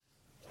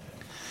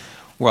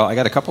Well, I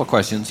got a couple of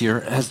questions here.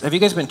 Have you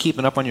guys been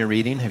keeping up on your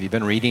reading? Have you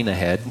been reading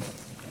ahead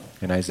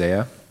in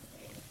Isaiah?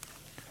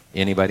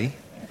 Anybody?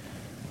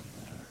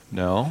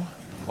 No?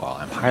 Well,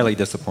 I'm highly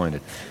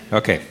disappointed.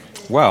 Okay,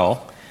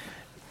 well,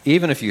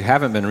 even if you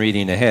haven't been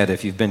reading ahead,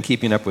 if you've been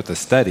keeping up with the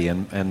study,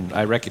 and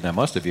I recognize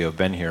most of you have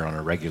been here on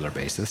a regular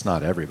basis,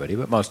 not everybody,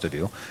 but most of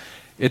you,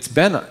 it's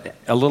been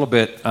a little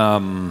bit,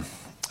 a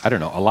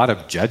lot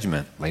of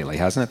judgment lately,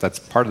 hasn't it? That's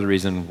part of the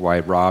reason why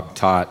Rob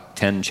taught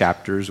 10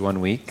 chapters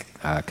one week,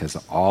 because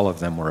all of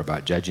them were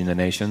about judging the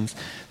nations.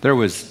 There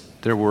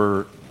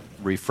were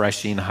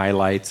refreshing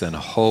highlights and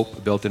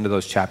hope built into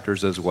those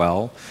chapters as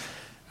well.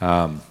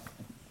 But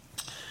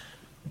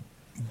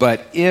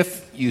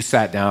if you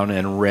sat down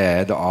and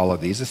read all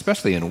of these,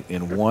 especially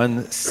in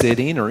one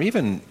sitting, or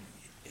even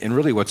in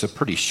really what's a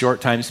pretty short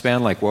time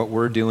span, like what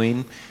we're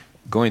doing,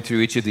 going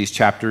through each of these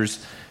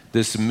chapters,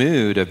 this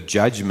mood of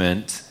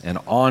judgment and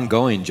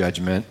ongoing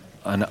judgment,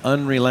 an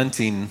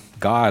unrelenting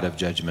God of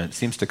judgment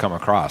seems to come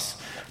across.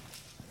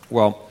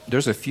 Well,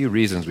 there's a few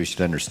reasons we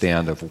should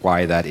understand of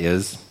why that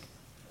is.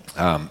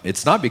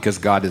 It's not because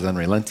God is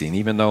unrelenting,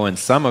 even though in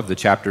some of the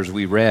chapters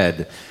we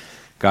read,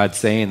 God's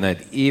saying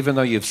that even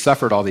though you've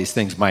suffered all these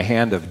things, my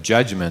hand of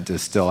judgment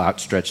is still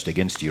outstretched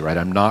against you, right?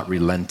 I'm not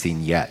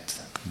relenting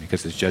yet,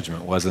 because his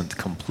judgment wasn't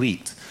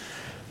complete.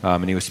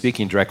 And he was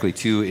speaking directly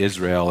to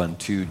Israel and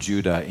to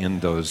Judah in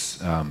those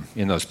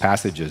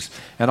passages,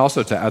 and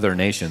also to other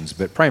nations,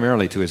 but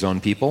primarily to his own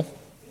people.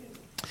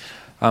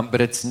 But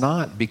it's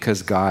not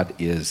because God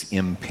is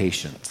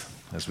impatient,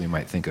 as we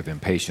might think of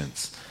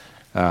impatience.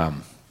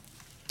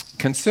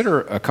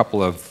 Consider a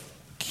couple of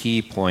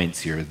key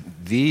points here.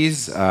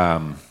 These,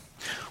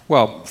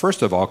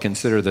 first of all,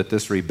 consider that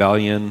this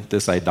rebellion,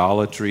 this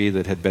idolatry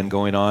that had been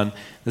going on,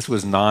 this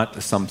was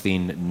not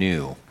something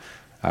new.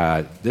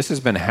 This has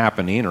been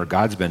happening, or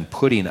God's been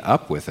putting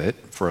up with it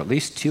for at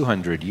least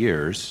 200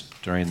 years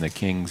during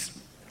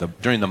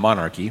during the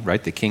monarchy,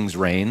 right? The king's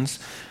reigns.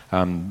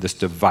 This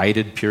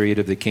divided period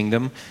of the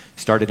kingdom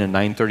started in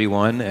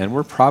 931, and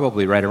we're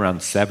probably right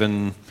around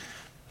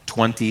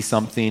 720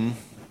 something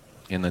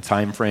in the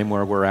time frame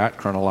where we're at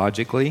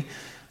chronologically,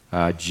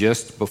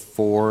 just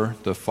before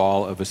the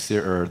fall of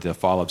the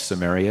fall of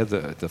Samaria,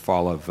 the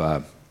fall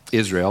of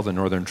Israel, the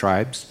northern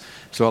tribes.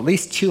 So at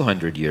least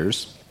 200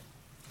 years.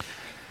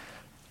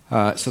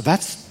 So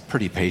that's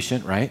pretty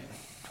patient, right?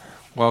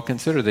 Well,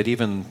 consider that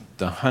even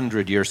the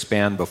 100-year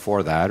span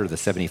before that, or the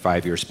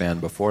 75-year span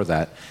before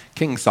that,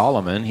 King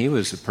Solomon, he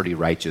was a pretty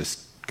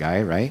righteous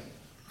guy, right?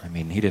 I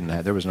mean,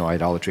 there was no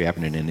idolatry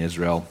happening in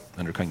Israel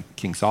under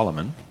King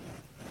Solomon.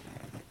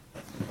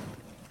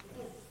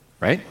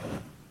 Right?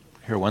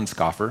 Here, one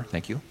scoffer.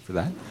 Thank you for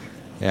that.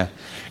 Yeah.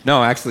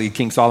 No, actually,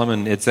 King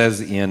Solomon, it says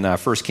in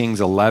 1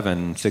 Kings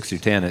 11,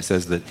 6-10, it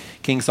says that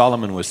King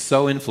Solomon was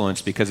so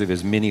influenced because of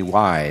his many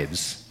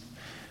wives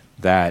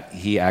that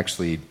he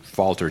actually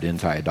faltered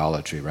into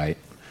idolatry, right?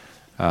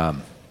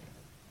 And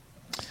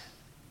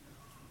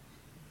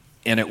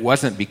it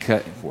wasn't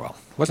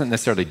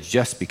necessarily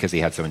just because he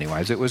had so many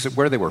wives. It was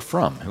where they were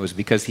from. It was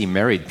because he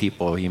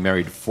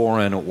married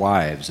foreign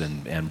wives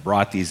and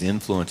brought these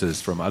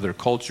influences from other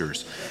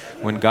cultures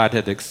when God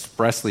had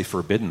expressly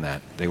forbidden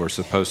that. They were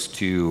supposed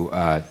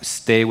to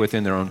stay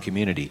within their own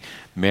community,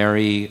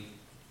 marry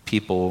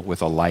people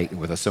with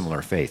a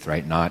similar faith,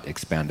 right? Not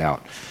expand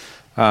out.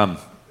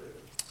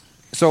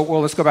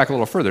 Let's go back a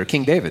little further.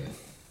 King David,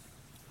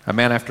 a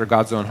man after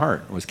God's own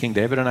heart. Was King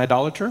David an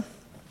idolater?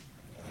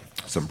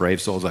 Some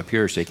brave souls up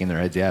here shaking their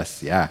heads,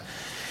 yes, yeah.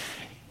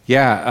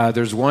 Yeah,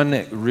 there's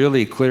one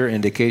really clear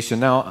indication.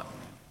 Now,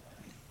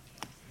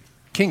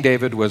 King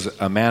David was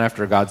a man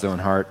after God's own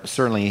heart.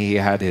 Certainly he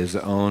had his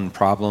own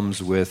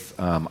problems with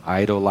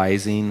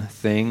idolizing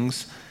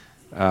things.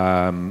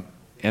 And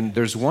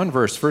there's one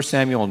verse, 1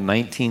 Samuel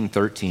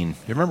 19:13. You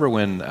remember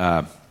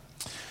when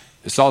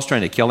Saul's trying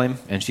to kill him,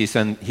 and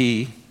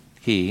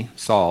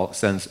Saul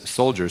sends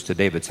soldiers to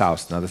David's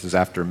house. Now, this is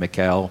after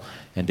Michal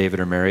and David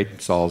are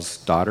married, Saul's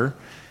daughter.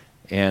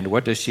 And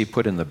what does she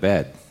put in the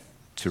bed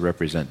to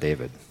represent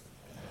David?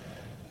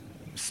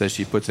 It says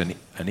she puts an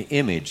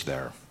image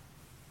there.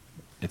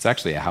 It's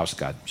actually a house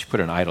god. She put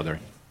an idol there.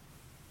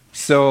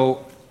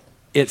 So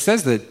it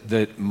says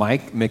that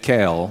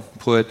Michal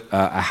put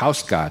a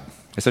house god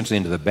essentially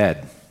into the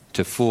bed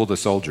to fool the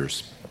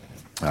soldiers,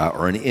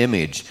 or an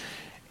image.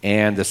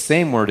 And the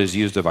same word is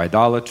used of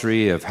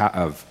idolatry,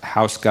 of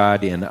house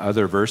god in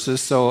other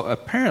verses. So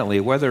apparently,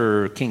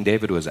 whether King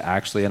David was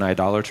actually an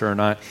idolater or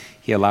not,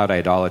 he allowed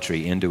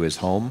idolatry into his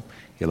home.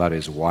 He allowed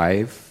his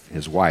wife,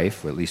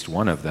 at least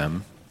one of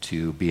them,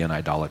 to be an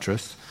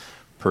idolatrous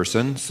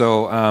person.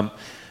 So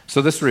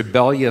this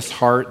rebellious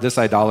heart, this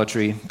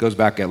idolatry, goes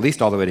back at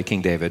least all the way to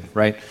King David,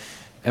 right?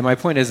 And my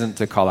point isn't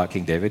to call out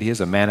King David. He is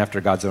a man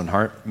after God's own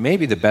heart.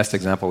 Maybe the best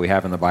example we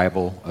have in the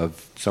Bible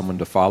of someone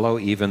to follow,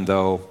 even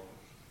though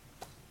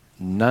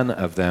none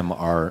of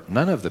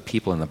the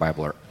people in the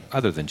Bible are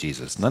other than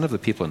Jesus. None of the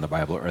people in the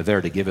Bible are there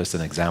to give us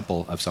an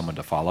example of someone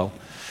to follow,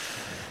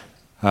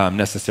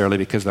 necessarily,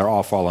 because they're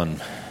all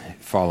fallen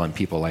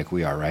people like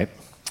we are, right?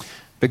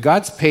 But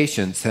God's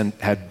patience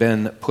had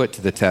been put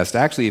to the test,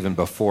 actually even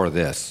before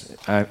this.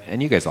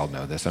 And you guys all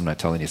know this. I'm not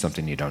telling you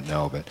something you don't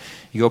know. But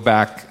you go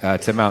back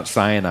to Mount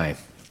Sinai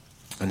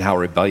and how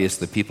rebellious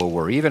the people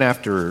were, even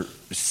after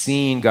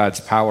seeing God's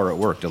power at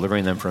work,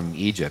 delivering them from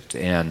Egypt,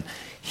 and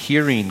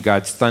hearing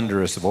God's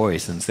thunderous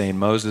voice and saying,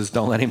 Moses,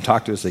 don't let him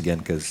talk to us again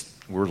because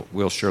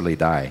we'll surely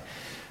die.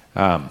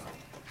 And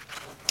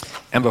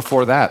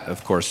before that,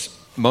 of course,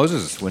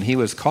 Moses, when he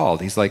was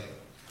called, he's like,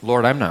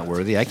 Lord, I'm not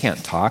worthy. I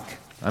can't talk.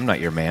 I'm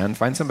not your man.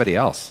 Find somebody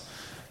else.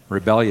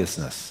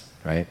 Rebelliousness,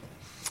 right?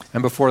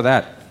 And before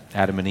that,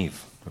 Adam and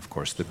Eve, of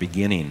course, the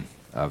beginning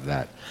of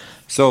that.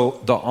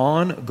 So the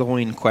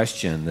ongoing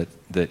question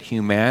that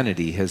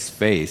humanity has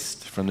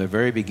faced from the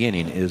very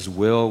beginning is,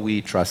 will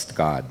we trust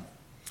God?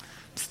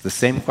 It's the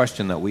same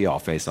question that we all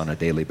face on a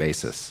daily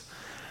basis.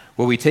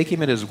 Will we take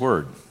him at his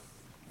word?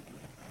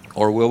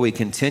 Or will we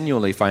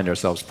continually find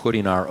ourselves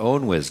putting our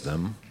own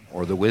wisdom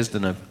or the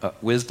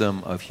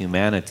wisdom of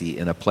humanity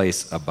in a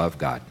place above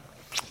God,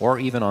 or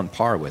even on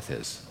par with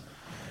his?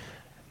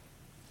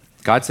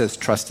 God says,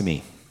 trust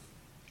me.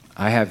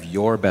 I have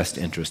your best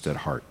interest at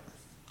heart.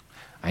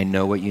 I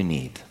know what you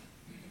need.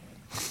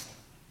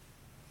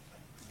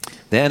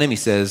 The enemy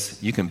says,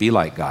 you can be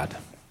like God.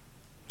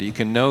 You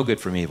can know good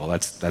from evil.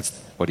 That's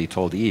what he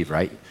told Eve,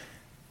 right?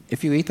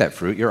 If you eat that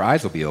fruit, your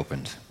eyes will be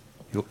opened.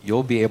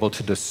 You'll be able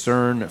to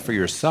discern for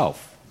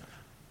yourself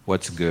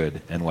what's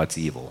good and what's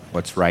evil,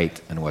 what's right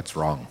and what's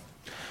wrong.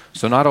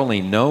 So not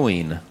only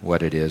knowing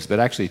what it is, but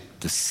actually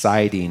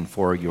deciding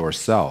for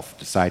yourself,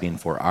 deciding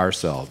for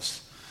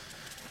ourselves.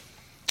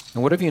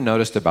 And what have you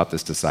noticed about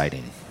this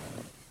deciding?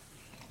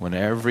 When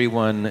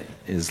everyone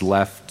is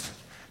left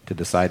to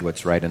decide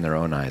what's right in their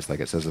own eyes, like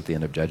it says at the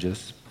end of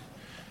Judges?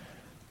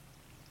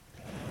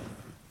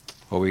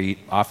 Well, we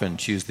often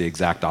choose the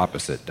exact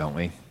opposite, don't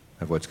we,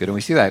 of what's good? And we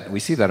see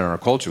that in our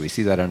culture. We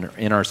see that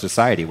in our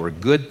society, where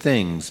good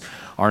things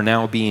are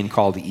now being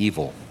called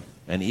evil,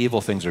 and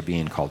evil things are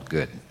being called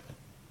good.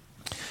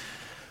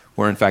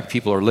 Where, in fact,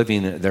 people are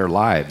living their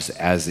lives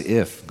as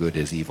if good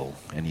is evil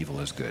and evil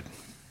is good.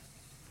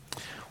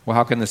 Well,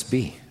 how can this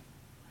be?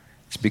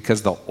 It's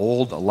because the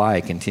old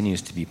lie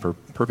continues to be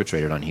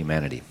perpetrated on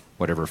humanity.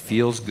 Whatever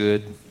feels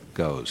good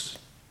goes.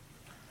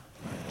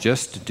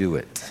 Just do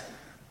it.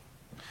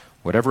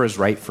 Whatever is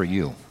right for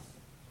you.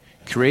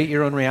 Create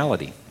your own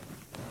reality.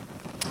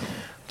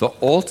 The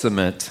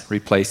ultimate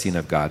replacing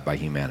of God by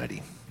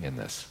humanity in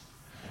this.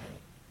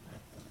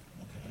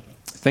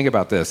 Think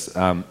about this.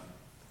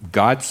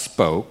 God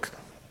spoke,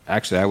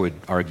 actually I would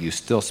argue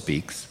still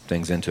speaks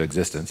things into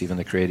existence, even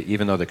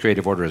though the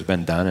creative order has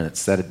been done and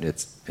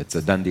it's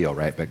a done deal,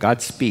 right? But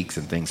God speaks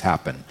and things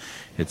happen.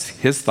 It's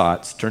his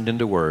thoughts turned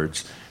into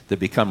words that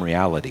become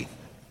reality.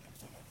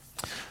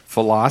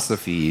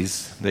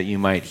 Philosophies that you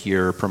might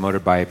hear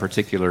promoted by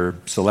particular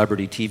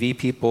celebrity TV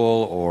people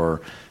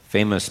or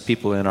famous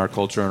people in our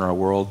culture and our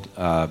world,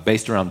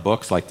 based around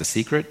books like The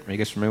Secret. Are you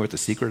guys familiar with The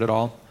Secret at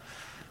all?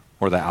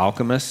 Or The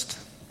Alchemist?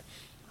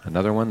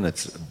 Another one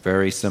that's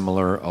very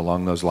similar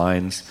along those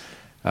lines.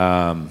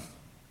 And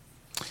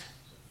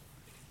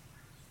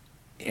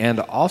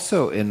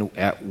also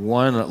at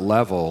one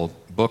level,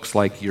 books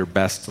like Your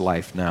Best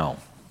Life Now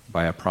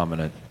by a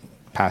prominent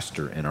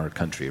pastor in our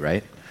country,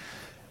 right?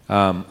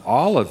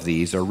 All of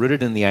these are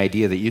rooted in the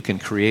idea that you can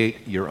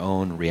create your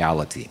own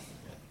reality.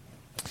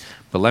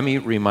 But let me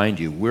remind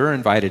you, we're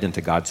invited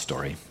into God's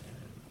story,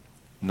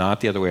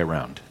 not the other way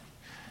around.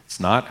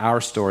 It's not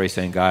our story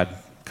saying, God,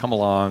 come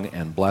along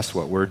and bless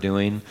what we're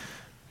doing,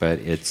 but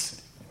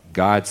it's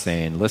God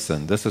saying,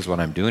 listen, this is what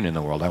I'm doing in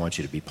the world. I want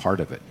you to be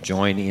part of it.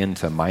 Join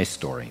into my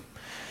story.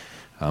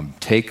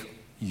 Take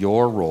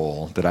your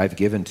role that I've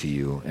given to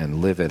you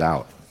and live it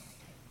out.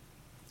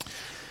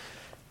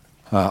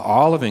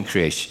 All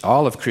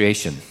of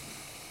creation,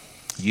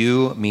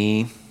 you,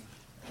 me,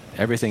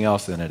 everything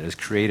else in it is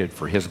created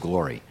for his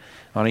glory.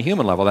 On a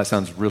human level, that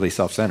sounds really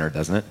self-centered,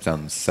 doesn't it?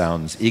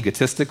 Sounds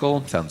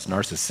egotistical, sounds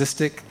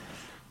narcissistic.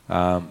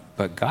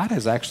 But God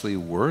is actually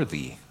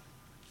worthy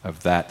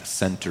of that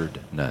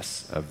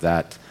centeredness, of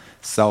that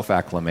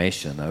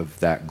self-acclamation, of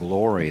that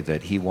glory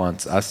that he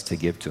wants us to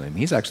give to him.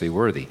 He's actually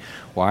worthy.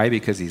 Why?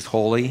 Because he's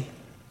holy,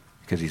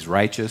 because he's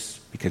righteous,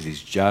 because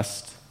he's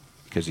just,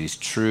 because he's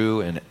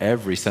true in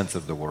every sense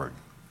of the word.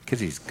 Because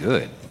he's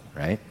good,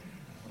 right?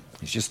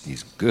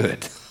 He's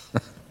good.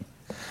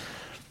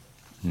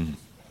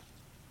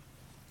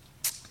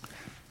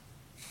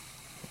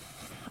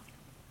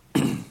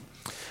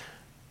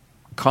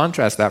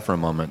 Contrast that for a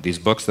moment, these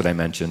books that I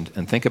mentioned,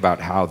 and think about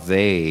how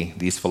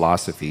these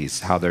philosophies,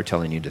 how they're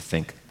telling you to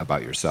think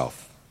about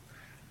yourself.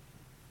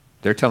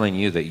 They're telling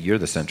you that you're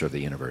the center of the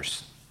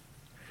universe.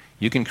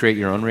 You can create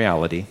your own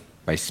reality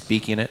by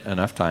speaking it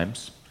enough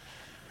times,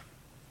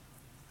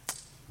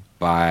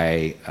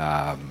 by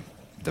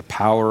the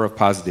power of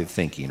positive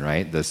thinking,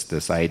 right?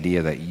 This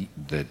idea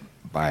that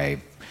by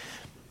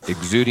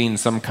exuding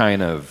some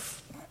kind of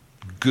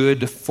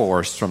good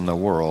force from the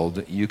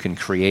world, you can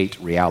create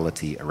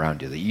reality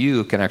around you. That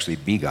you can actually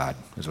be God,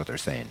 is what they're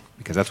saying,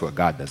 because that's what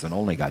God does, and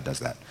only God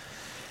does that.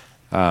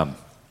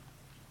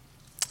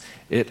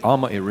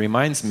 it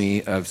reminds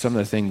me of some of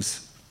the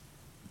things.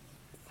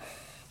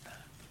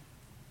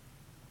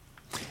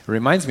 It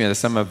reminds me of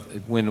some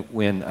of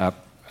when I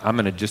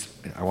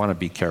want to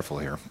be careful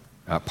here.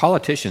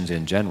 Politicians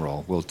in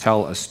general will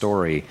tell a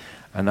story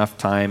enough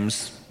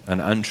times, an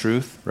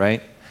untruth,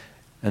 right,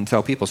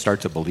 until people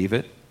start to believe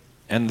it.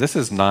 And this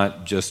is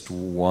not just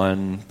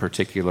one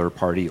particular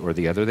party or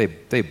the other.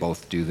 They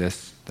both do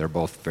this. They're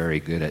both very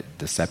good at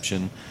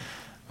deception.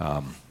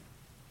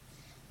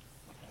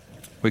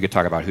 We could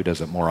talk about who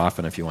does it more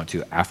often if you want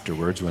to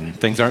afterwards when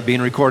things aren't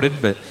being recorded.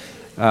 But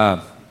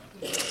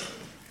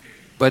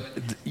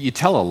you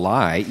tell a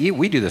lie.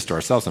 We do this to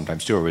ourselves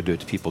sometimes too, or we do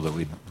it to people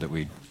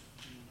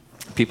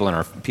people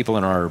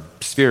in our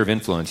sphere of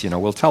influence.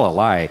 We'll tell a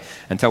lie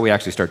until we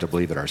actually start to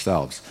believe it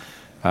ourselves.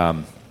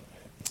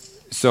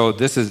 So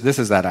this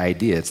is that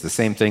idea. It's the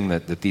same thing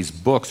that these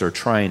books are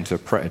trying to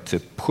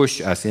push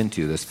us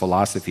into, this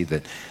philosophy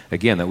that,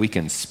 again, that we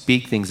can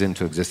speak things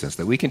into existence,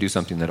 that we can do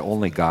something that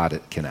only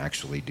God can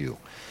actually do.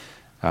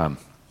 All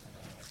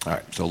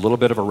right, so a little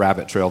bit of a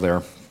rabbit trail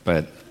there,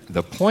 but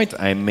the point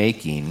I'm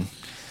making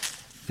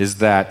is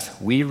that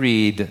we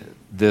read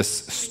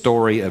this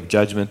story of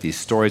judgment, these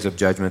stories of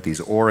judgment, these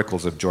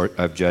oracles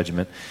of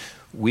judgment.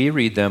 We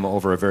read them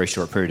over a very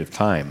short period of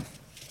time.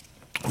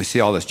 We see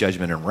all this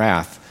judgment and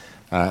wrath.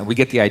 We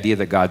get the idea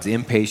that God's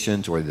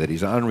impatient or that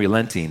he's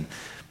unrelenting.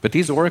 But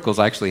these oracles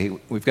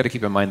we've got to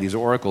keep in mind, these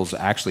oracles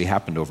actually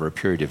happened over a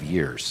period of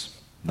years,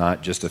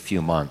 not just a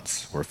few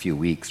months or a few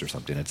weeks or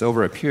something. It's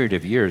over a period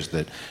of years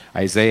that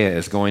Isaiah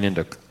is going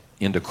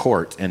into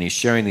court, and he's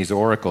sharing these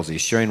oracles.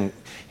 He's sharing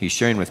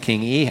with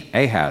King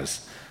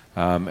Ahaz,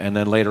 and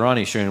then later on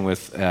he's sharing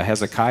with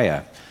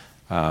Hezekiah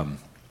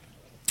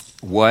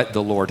what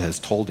the Lord has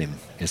told him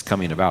is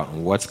coming about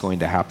and what's going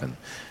to happen.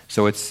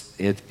 So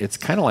it's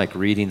kind of like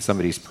reading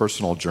somebody's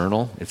personal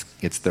journal.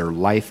 It's their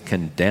life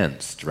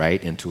condensed,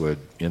 right,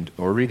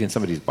 or reading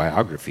somebody's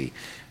biography.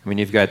 I mean,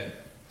 you've got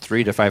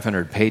 300 to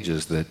 500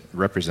 pages that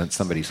represent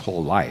somebody's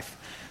whole life.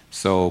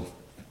 So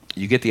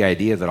you get the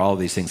idea that all of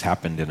these things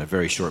happened in a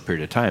very short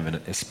period of time, and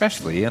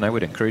especially, and I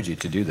would encourage you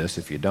to do this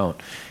if you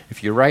don't,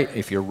 if you're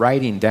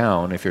writing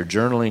down, if you're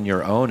journaling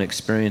your own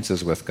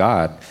experiences with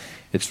God,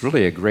 it's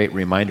really a great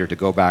reminder to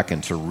go back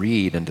and to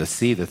read and to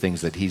see the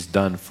things that he's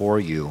done for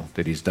you,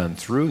 that he's done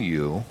through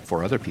you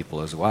for other people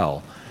as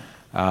well.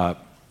 And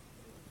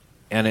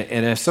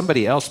if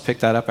somebody else picked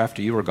that up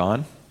after you were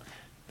gone,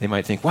 they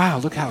might think, wow,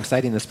 look how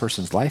exciting this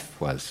person's life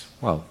was.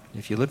 Well,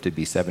 if you live to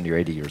be 70 or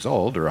 80 years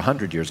old or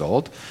 100 years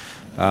old,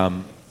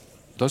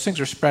 those things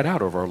are spread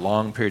out over a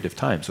long period of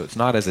time, so it's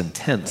not as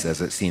intense as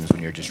it seems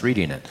when you're just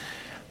reading it.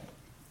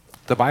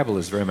 The Bible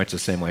is very much the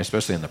same way,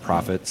 especially in the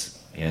prophets.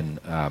 In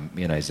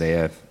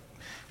Isaiah,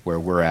 where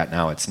we're at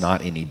now, it's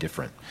not any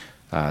different.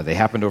 They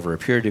happened over a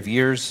period of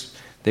years.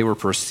 They were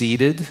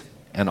preceded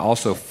and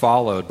also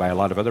followed by a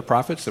lot of other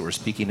prophets that were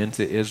speaking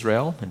into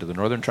Israel, into the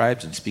northern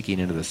tribes, and speaking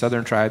into the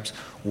southern tribes,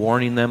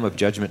 warning them of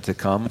judgment to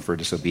come for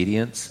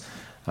disobedience,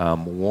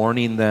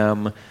 warning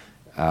them,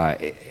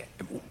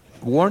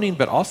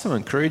 but also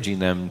encouraging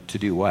them to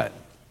do what?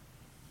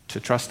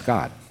 To trust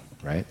God,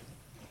 right?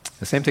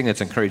 The same thing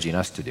that's encouraging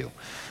us to do.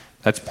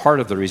 That's part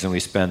of the reason we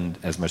spend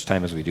as much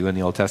time as we do in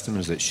the Old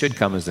Testament, is it should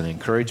come as an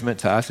encouragement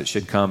to us. It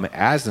should come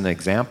as an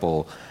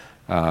example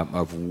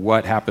of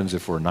what happens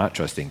if we're not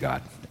trusting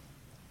God.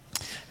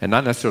 And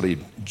not necessarily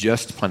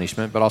just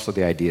punishment, but also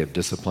the idea of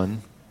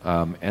discipline.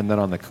 And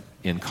then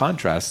in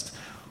contrast,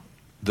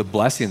 the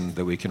blessing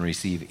that we can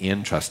receive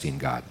in trusting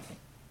God.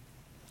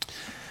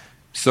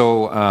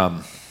 So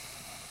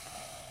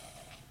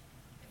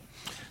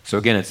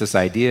again, it's this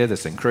idea,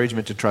 this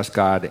encouragement to trust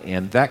God,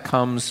 and that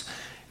comes...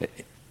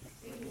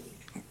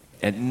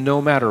 And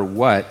no matter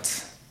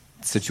what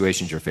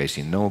situations you're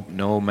facing,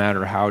 no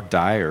matter how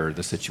dire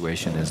the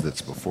situation is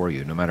that's before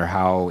you, no matter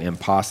how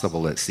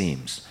impossible it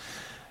seems.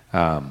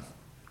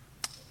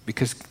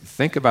 Because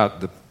think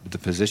about the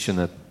position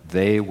that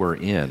they were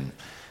in.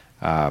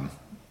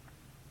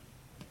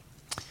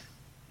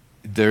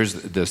 There's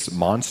this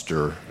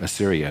monster,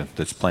 Assyria,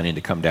 that's planning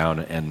to come down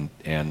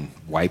and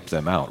wipe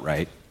them out,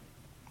 right?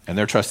 And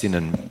they're trusting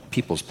in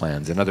people's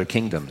plans and other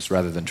kingdoms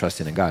rather than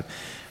trusting in God.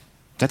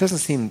 That doesn't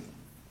seem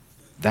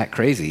that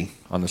crazy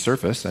on the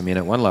surface. I mean,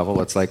 at one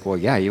level, it's like, well,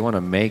 yeah, you want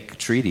to make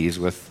treaties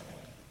with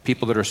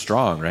people that are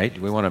strong, right?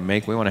 We want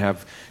to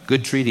have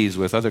good treaties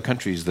with other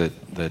countries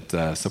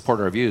that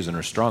support our views and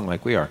are strong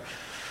like we are.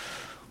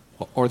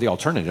 Or the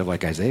alternative,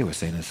 like Isaiah was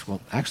saying, is,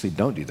 well, actually,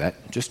 don't do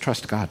that. Just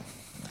trust God.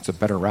 It's a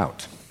better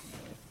route.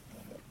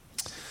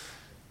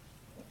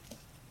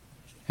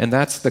 And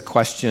that's the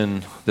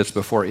question that's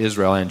before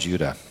Israel and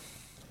Judah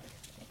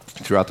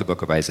throughout the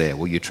book of Isaiah.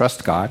 Will you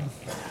trust God?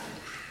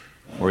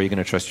 Or are you going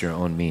to trust your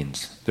own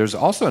means? There's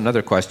also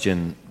another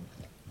question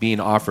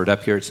being offered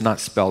up here. It's not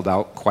spelled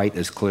out quite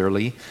as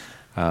clearly,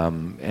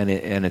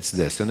 and it's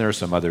this. And there are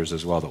some others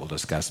as well that we'll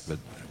discuss. But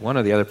one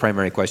of the other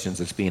primary questions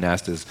that's being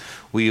asked is,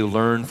 will you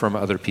learn from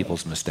other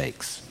people's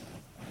mistakes?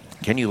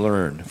 Can you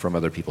learn from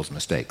other people's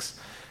mistakes?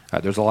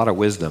 There's a lot of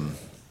wisdom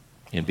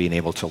in being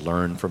able to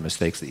learn from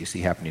mistakes that you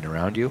see happening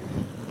around you.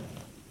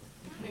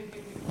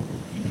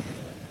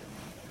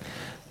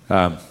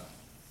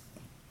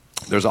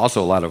 There's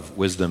also a lot of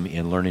wisdom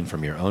in learning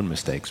from your own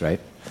mistakes, right?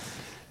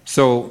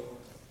 So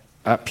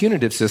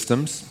punitive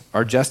systems,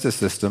 our justice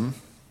system,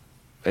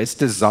 it's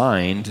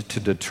designed to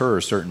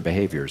deter certain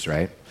behaviors,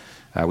 right?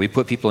 We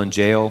put people in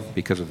jail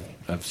because of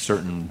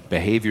certain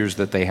behaviors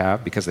that they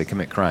have, because they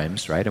commit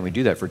crimes, right? And we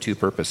do that for two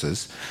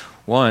purposes.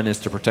 One is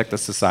to protect the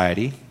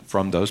society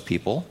from those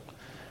people.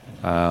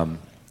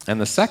 And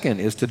the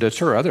second is to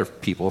deter other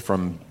people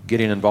from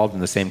getting involved in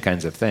the same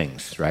kinds of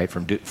things, right?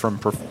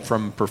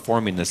 From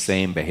performing the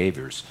same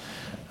behaviors,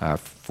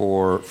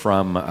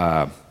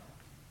 from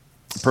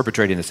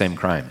perpetrating the same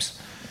crimes.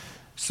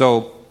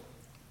 So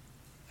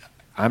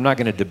I'm not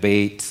going to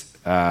debate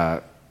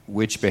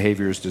which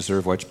behaviors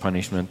deserve which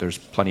punishment. There's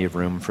plenty of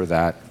room for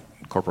that,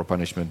 corporal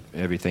punishment,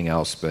 everything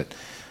else. But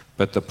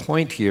the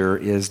point here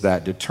is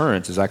that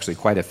deterrence is actually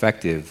quite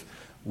effective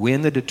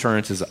when the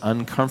deterrence is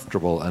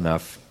uncomfortable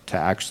enough to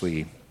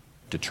actually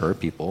deter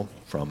people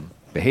from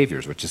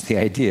behaviors, which is the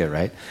idea,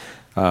 right?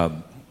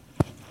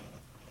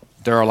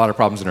 There are a lot of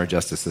problems in our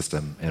justice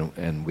system,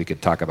 and we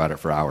could talk about it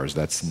for hours.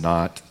 That's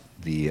not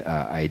the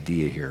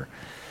idea here.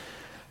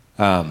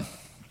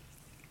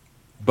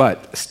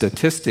 But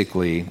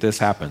statistically, this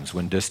happens.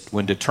 When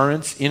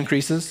deterrence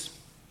increases,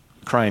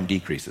 crime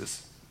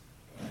decreases.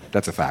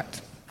 That's a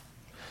fact.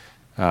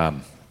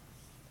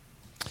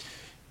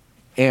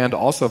 And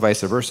also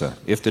vice versa.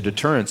 If the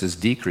deterrence is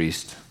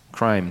decreased,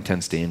 crime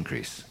tends to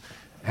increase.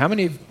 How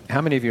many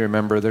of you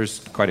remember, there's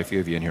quite a few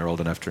of you in here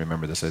old enough to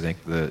remember this, I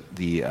think, the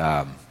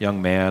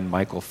young man,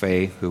 Michael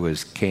Fay, who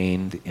was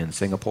caned in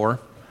Singapore?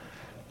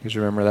 You guys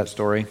remember that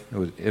story?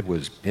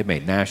 It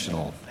made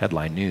national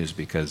headline news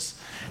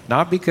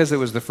not because it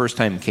was the first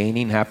time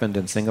caning happened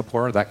in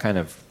Singapore. That kind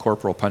of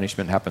corporal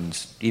punishment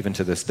happens even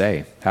to this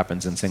day,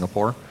 happens in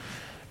Singapore.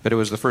 But it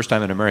was the first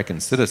time an American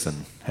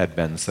citizen had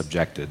been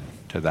subjected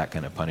to that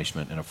kind of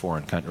punishment in a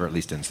foreign country, or at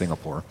least in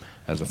Singapore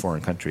as a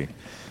foreign country.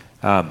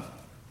 Do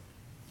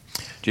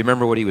you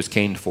remember what he was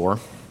caned for?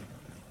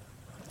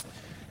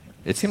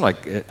 It seemed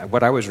like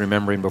what I was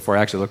remembering before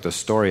I actually looked the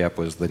story up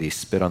was that he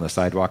spit on the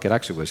sidewalk. It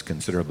actually was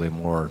considerably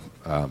more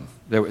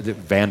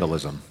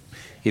vandalism.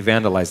 He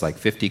vandalized like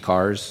 50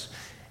 cars,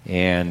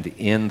 and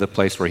in the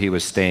place where he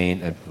was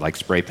staying, like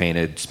spray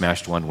painted,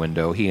 smashed one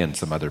window, he and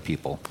some other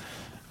people.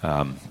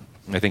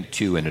 I think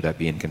 2 ended up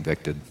being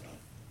convicted.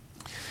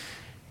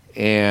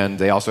 And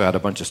they also had a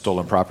bunch of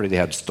stolen property. They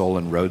had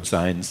stolen road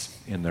signs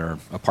in their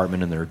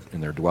apartment,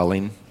 in their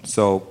dwelling.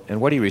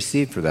 And what he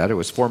received for that, it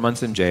was 4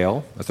 months in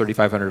jail, a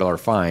 $3,500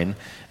 fine,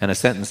 and a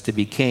sentence to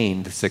be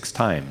caned 6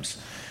 times,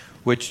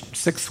 which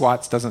 6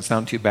 swats doesn't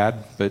sound too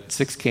bad, but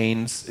 6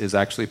 canes is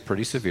actually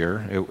pretty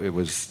severe. It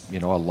was, a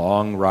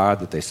long rod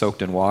that they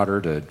soaked in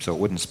water so it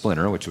wouldn't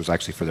splinter, which was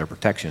actually for their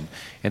protection.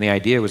 And the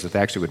idea was that they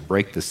actually would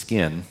break the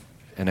skin.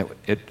 And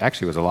it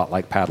actually was a lot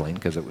like paddling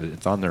because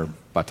it's on their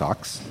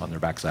buttocks, on their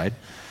backside.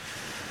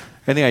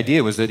 And the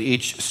idea was that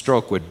each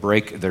stroke would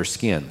break their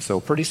skin. So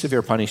pretty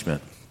severe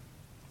punishment.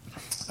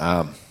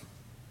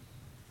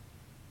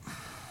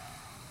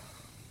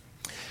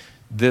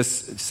 This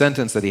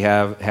sentence that he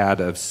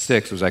had of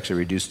 6 was actually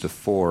reduced to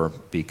 4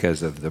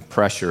 because of the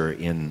pressure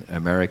in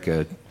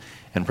America,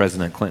 and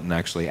President Clinton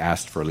actually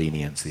asked for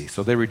leniency.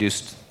 So they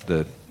reduced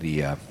the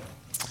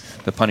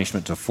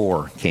punishment to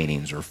 4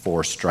 canings or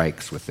 4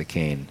 strikes with the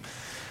cane.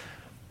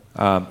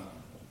 I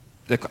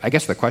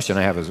guess the question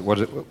I have is,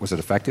 was it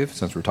effective?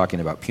 Since we're talking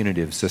about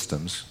punitive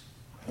systems,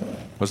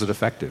 was it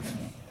effective?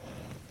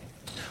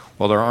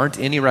 Well, there aren't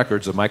any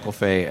records of Michael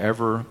Fay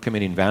ever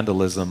committing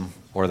vandalism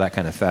or that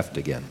kind of theft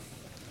again.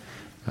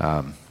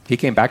 He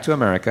came back to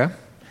America,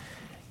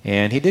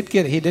 and he did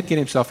get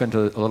himself into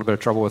a little bit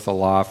of trouble with the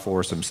law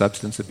for some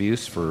substance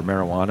abuse, for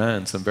marijuana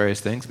and some various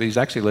things. But he's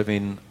actually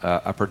living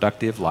a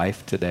productive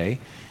life today.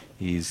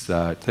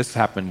 This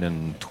happened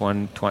in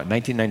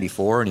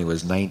 1994, and he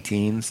was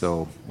 19.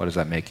 So what does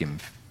that make him?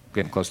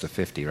 Getting close to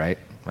 50, right?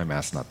 My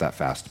math's not that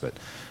fast, but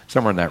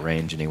somewhere in that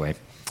range anyway.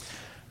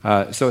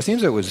 So it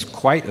seems it was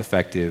quite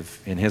effective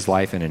in his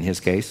life and in his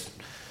case.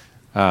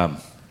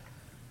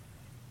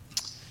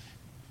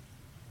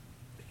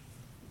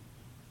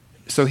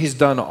 So he's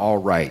done all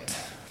right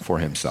for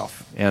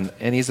himself, and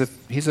he's a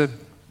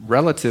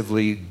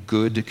relatively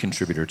good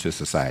contributor to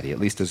society, at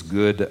least as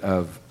good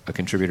of a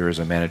contributor as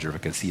a manager of a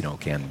casino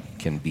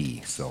can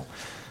be. So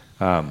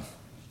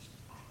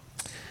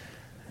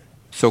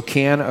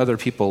can other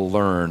people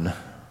learn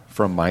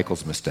from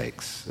Michael's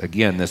mistakes?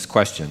 Again, this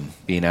question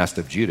being asked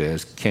of Judah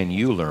is, can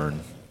you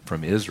learn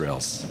from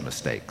Israel's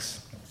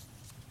mistakes?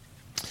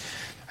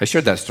 I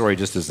shared that story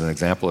just as an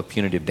example of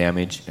punitive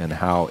damage and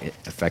how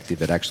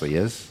effective it actually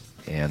is.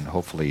 And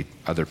hopefully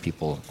other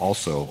people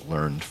also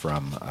learned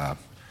from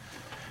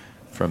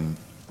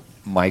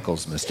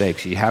Michael's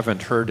mistakes. You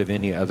haven't heard of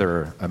any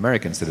other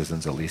American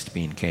citizens, at least,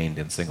 being caned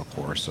in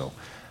Singapore. So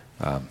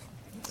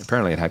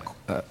apparently it had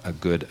a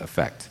good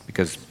effect.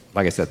 Because,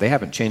 like I said, they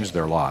haven't changed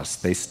their laws.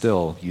 They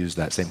still use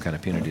that same kind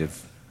of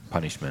punitive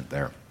punishment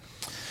there.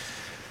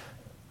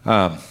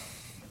 Another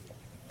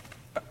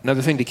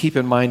thing to keep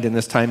in mind in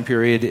this time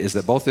period is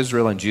that both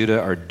Israel and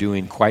Judah are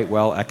doing quite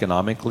well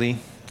economically.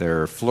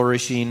 They're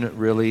flourishing,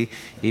 really,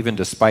 even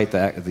despite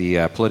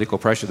the political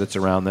pressure that's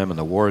around them and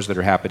the wars that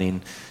are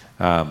happening.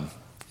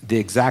 The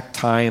exact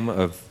time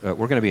of, we're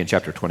going to be in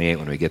chapter 28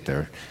 when we get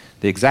there.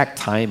 The exact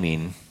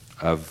timing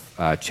of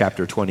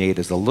chapter 28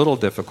 is a little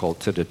difficult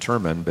to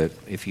determine, but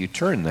if you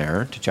turn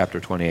there to chapter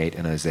 28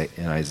 in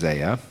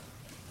Isaiah,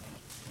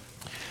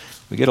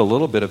 we get a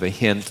little bit of a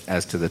hint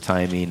as to the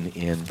timing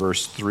in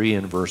verse 3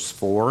 and verse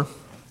 4.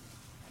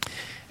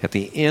 At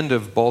the end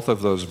of both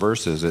of those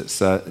verses, it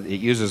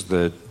uses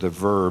the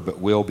verb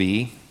will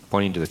be,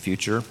 pointing to the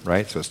future,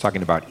 right? So it's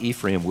talking about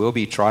Ephraim will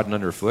be trodden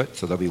underfoot,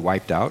 so they'll be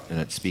wiped out, and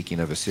it's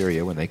speaking of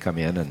Assyria when they come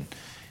in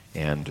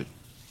and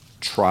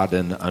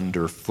trodden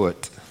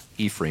underfoot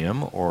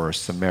Ephraim or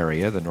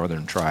Samaria, the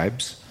northern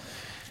tribes.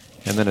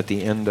 And then at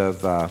the end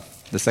of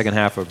the second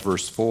half of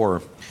verse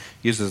 4,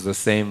 uses the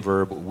same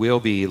verb, will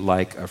be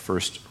like a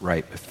first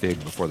ripe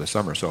fig before the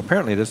summer. So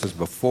apparently this is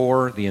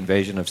before the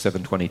invasion of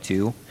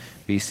 722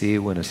 BC,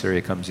 when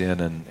Assyria comes in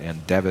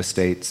and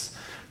devastates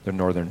the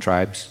northern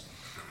tribes,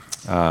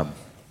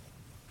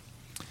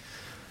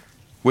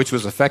 which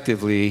was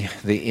effectively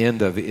the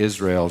end of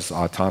Israel's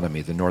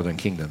autonomy, the northern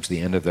kingdoms,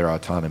 the end of their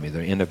autonomy,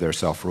 the end of their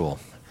self-rule.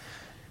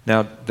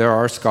 Now, there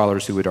are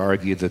scholars who would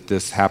argue that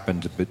this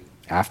happened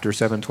after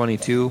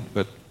 722,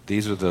 but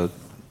these are the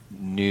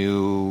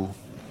newer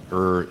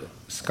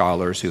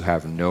scholars who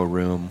have no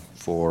room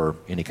for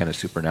any kind of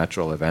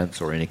supernatural events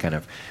or any kind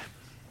of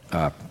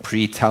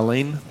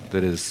pre-telling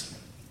that is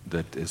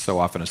so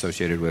often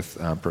associated with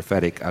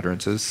prophetic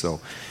utterances.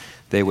 So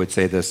they would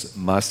say this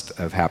must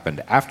have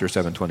happened after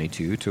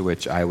 722, to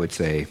which I would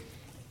say,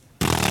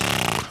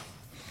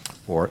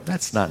 or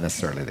that's not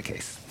necessarily the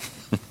case.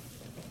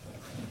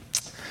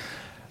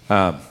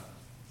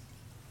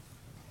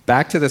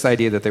 Back to this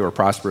idea that they were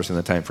prosperous in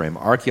the time frame.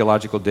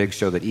 Archaeological digs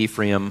show that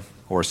Ephraim,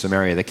 or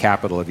Samaria, the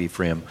capital of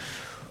Ephraim,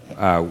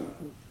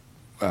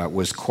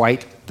 was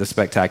quite the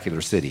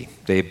spectacular city.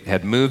 They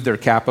had moved their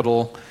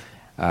capital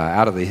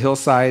out of the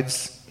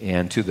hillsides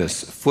and to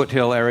this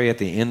foothill area at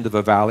the end of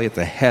a valley, at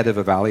the head of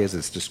a valley, as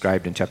it's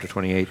described in chapter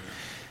 28,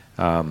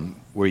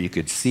 where you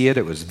could see it.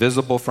 It was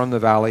visible from the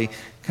valley,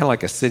 kind of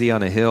like a city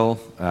on a hill,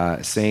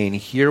 saying,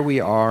 here we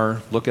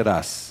are, look at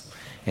us.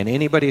 And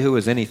anybody who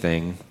was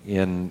anything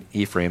in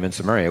Ephraim and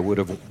Samaria would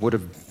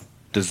have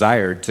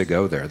desired to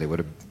go there. They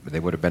would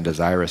have been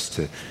desirous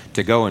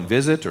to go and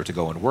visit or to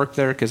go and work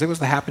there, because it was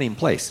the happening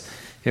place.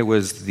 It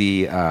was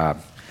the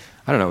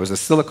it was the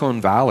Silicon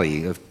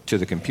Valley to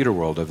the computer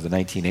world of the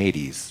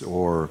 1980s,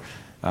 or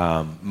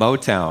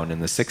Motown in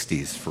the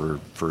 60s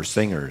for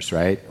singers,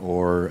 right?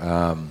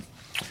 Or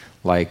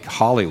like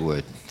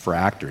Hollywood for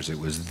actors. It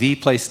was the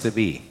place to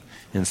be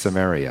in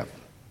Samaria.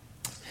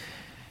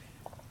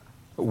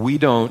 We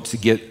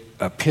don't get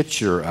a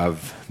picture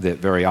of it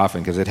very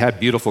often because it had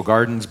beautiful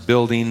gardens,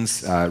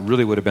 buildings.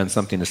 Really would have been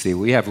something to see.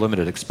 We have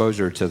limited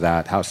exposure to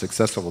that, how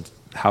successful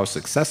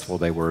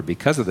they were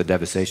because of the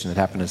devastation that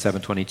happened in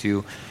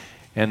 722.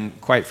 And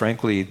quite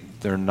frankly,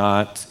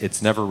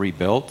 it's never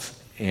rebuilt,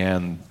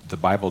 and the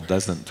Bible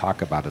doesn't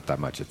talk about it that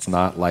much. It's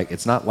not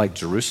like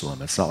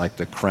Jerusalem. It's not like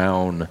the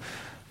crown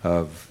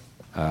of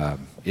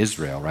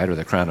Israel, right, or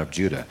the crown of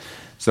Judah.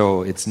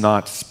 So it's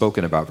not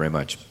spoken about very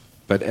much.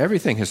 But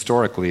everything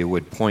historically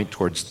would point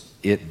towards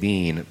it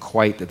being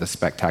quite the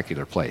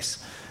spectacular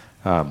place.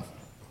 And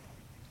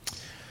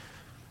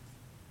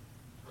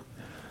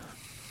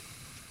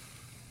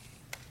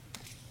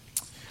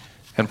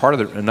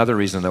another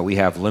reason that we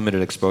have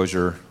limited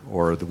exposure,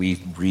 or that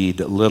we read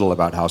little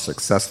about how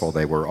successful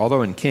they were,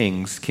 although in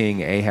Kings,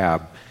 King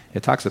Ahab,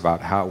 it talks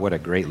about what a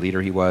great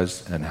leader he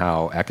was and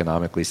how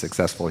economically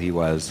successful he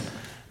was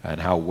and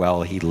how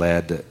well he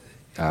led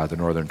the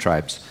northern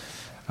tribes.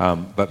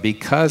 But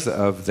because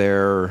of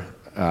their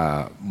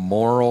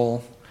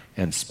moral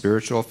and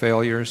spiritual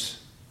failures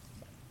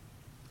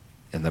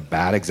and the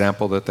bad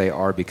example that they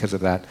are because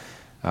of that,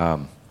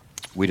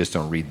 we just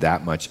don't read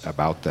that much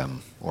about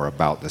them or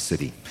about the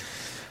city.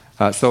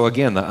 So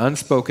again, the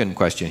unspoken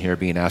question here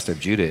being asked of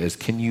Judah is,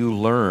 can you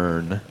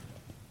learn,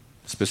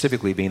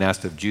 specifically being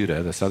asked of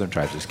Judah, the southern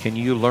tribes, is can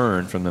you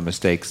learn from the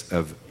mistakes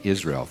of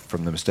Israel,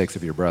 from the mistakes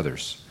of your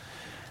brothers?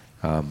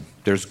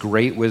 There's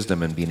great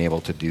wisdom in being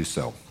able to do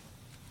so.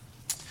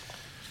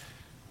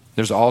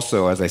 There's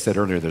also, as I said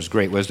earlier, there's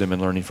great wisdom in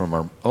learning from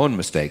our own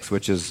mistakes,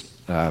 which is,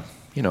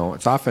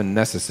 it's often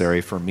necessary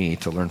for me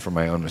to learn from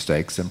my own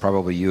mistakes, and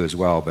probably you as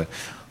well, but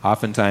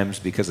oftentimes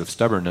because of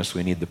stubbornness,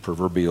 we need the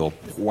proverbial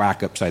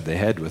whack upside the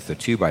head with the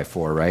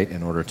 2x4, right,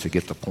 in order to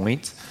get the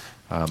point.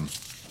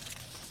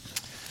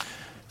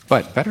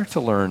 But better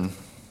to learn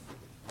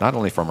not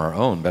only from our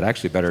own, but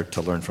actually better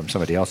to learn from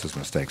somebody else's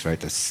mistakes, right,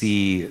 to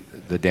see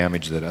the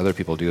damage that other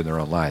people do in their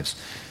own lives.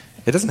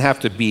 It doesn't have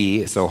to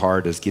be so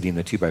hard as getting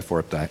the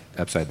 2x4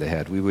 upside the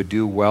head. We would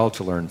do well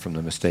to learn from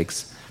the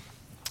mistakes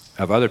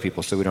of other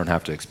people so we don't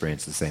have to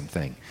experience the same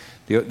thing.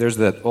 There's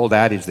that old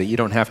adage that you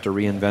don't have to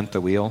reinvent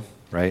the wheel.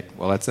 right?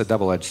 Well, that's a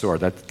double-edged sword.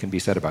 That can be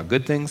said about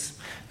good things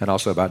and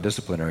also about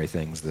disciplinary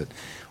things, that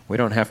we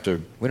don't have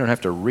to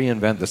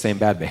reinvent the same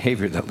bad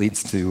behavior that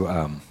leads to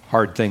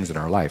hard things in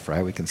our life,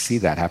 right? We can see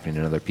that happening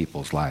in other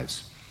people's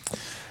lives.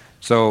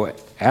 So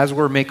as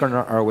we're making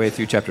our way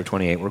through chapter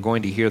 28, we're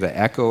going to hear the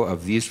echo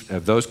of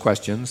those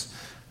questions,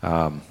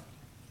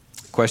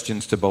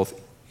 questions to both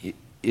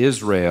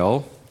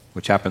Israel,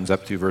 which happens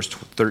up through verse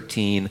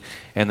 13,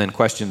 and then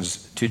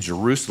questions to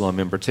Jerusalem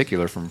in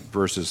particular from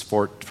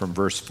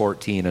verse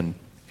 14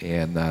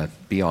 and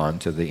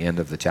beyond to the end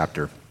of the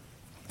chapter.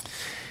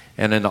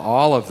 And in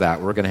all of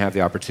that, we're going to have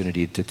the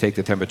opportunity to take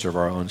the temperature of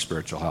our own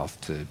spiritual health,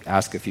 to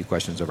ask a few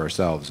questions of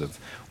ourselves of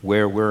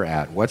where we're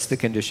at. What's the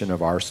condition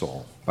of our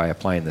soul, by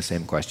applying the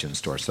same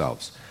questions to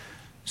ourselves.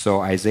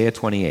 So Isaiah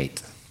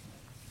 28.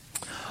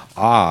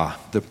 Ah,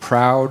 the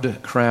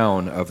proud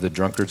crown of the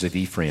drunkards of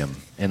Ephraim,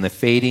 and the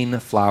fading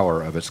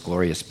flower of its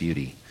glorious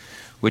beauty,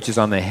 which is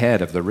on the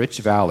head of the rich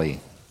valley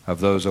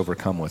of those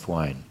overcome with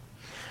wine.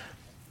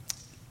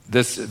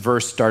 This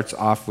verse starts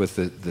off with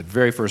the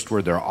very first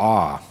word there,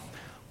 ah,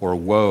 or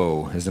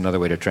woe is another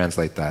way to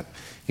translate that.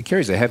 It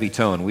carries a heavy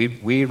tone.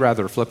 We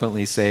rather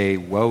flippantly say,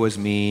 woe is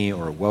me,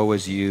 or woe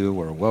is you,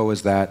 or woe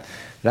is that.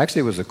 It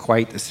actually was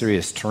quite a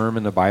serious term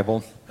in the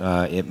Bible.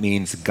 It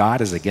means God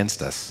is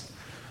against us,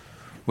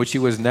 which he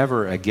was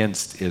never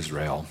against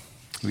Israel.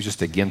 He was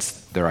just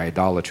against their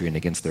idolatry and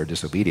against their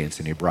disobedience,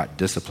 and he brought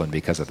discipline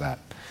because of that.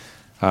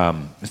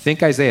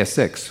 Think Isaiah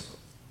 6.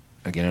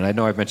 Again, and I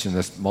know I've mentioned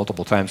this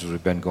multiple times as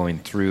we've been going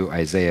through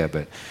Isaiah,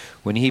 but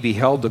when he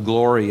beheld the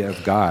glory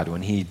of God,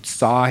 when he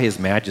saw his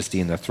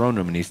majesty in the throne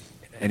room,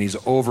 and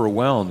he's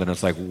overwhelmed, and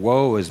it's like,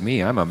 woe is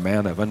me, I'm a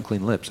man of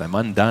unclean lips, I'm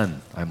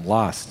undone, I'm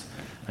lost,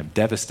 I'm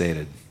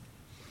devastated,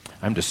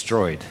 I'm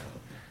destroyed,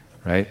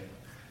 right?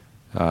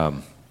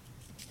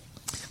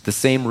 The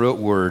same root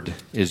word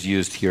is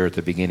used here at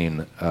the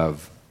beginning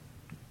of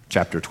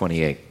chapter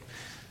 28.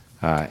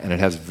 And it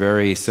has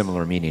very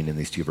similar meaning in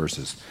these two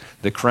verses.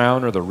 The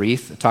crown or the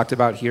wreath talked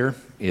about here,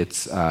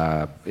 it's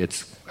a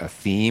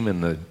theme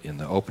in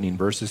the opening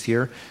verses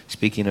here,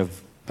 speaking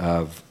of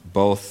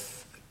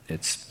both.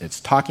 It's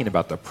talking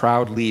about the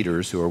proud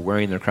leaders who are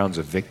wearing their crowns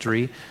of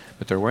victory,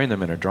 but they're wearing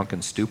them in a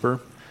drunken stupor,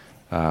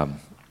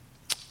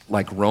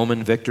 like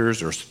Roman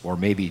victors, or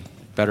maybe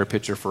better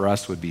picture for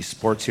us would be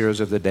sports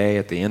heroes of the day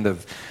at the end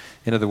of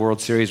the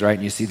World Series, right?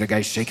 And you see the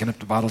guys shaking up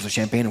the bottles of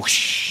champagne and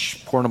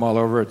whoosh, pouring them all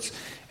over.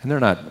 And they're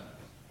not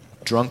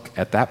drunk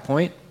at that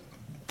point,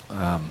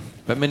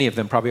 but many of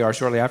them probably are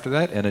shortly after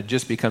that, and it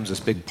just becomes this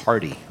big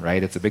party,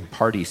 right? It's a big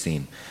party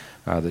scene.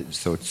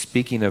 So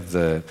speaking of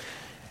the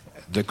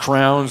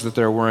crowns that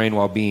they're wearing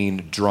while being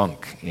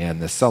drunk, and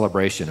the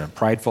celebration and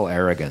prideful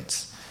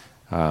arrogance,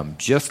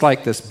 just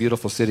like this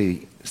beautiful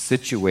city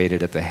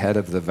situated at the head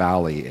of the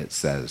valley, it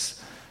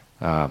says,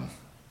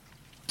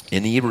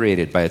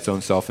 inebriated by its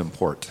own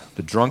self-import.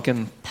 The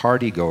drunken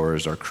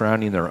partygoers are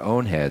crowning their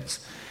own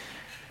heads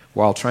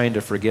while trying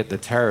to forget the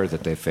terror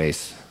that they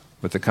face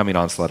with the coming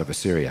onslaught of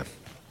Assyria.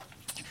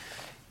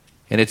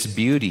 And its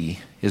beauty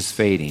is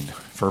fading.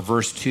 For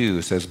verse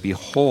 2 says,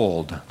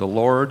 behold, the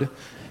Lord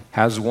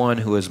has one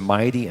who is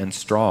mighty and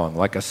strong,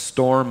 like a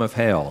storm of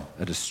hail,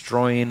 a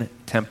destroying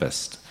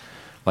tempest.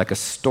 Like a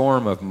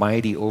storm of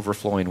mighty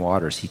overflowing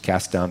waters, he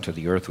cast down to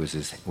the earth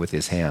with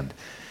his hand.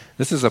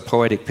 This is a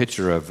poetic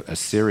picture of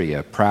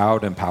Assyria,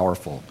 proud and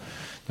powerful.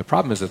 The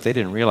problem is that they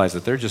didn't realize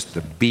that they're just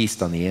the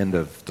beast on the end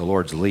of the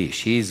Lord's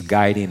leash. He's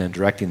guiding and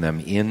directing them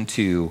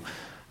into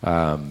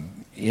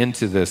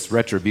this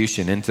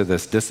retribution, into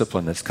this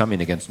discipline that's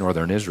coming against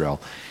northern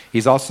Israel.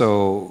 He's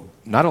also,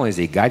 not only is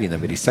he guiding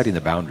them, but he's setting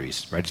the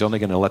boundaries, right? He's only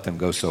going to let them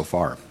go so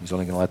far. He's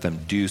only going to let them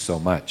do so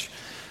much.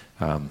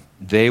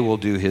 They will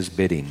do his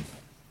bidding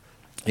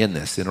in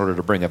this in order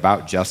to bring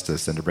about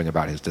justice and to bring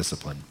about his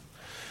discipline.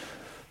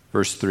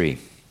 Verse 3.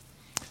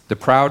 The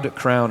proud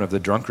crown of the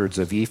drunkards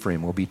of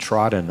Ephraim will be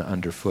trodden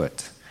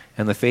underfoot,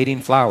 and the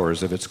fading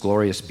flowers of its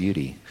glorious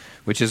beauty,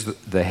 which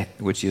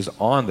is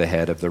on the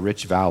head of the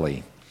rich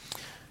valley.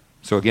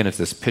 So again, it's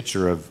this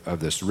picture of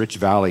this rich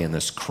valley and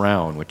this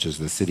crown, which is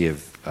the city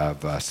of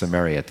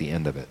Samaria at the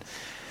end of it.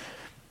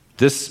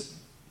 This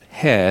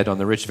head on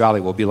the rich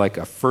valley will be like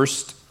a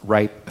first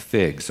ripe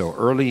fig, so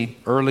early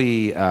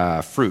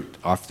fruit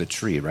off the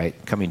tree, right,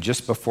 coming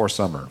just before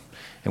summer.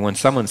 And when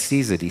someone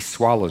sees it, he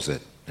swallows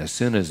it as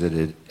soon as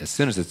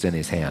it's in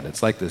his hand.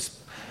 It's like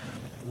this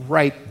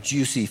ripe,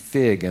 juicy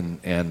fig,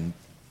 and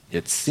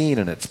it's seen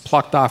and it's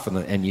plucked off,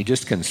 and you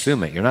just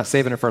consume it. You're not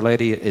saving it for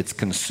later, it's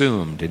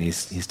consumed. And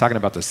he's talking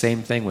about the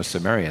same thing with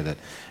Samaria, that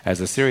as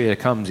Assyria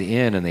comes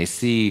in and they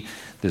see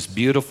this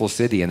beautiful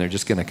city, and they're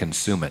just going to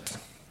consume it.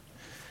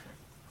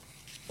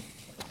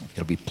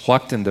 It'll be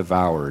plucked and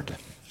devoured.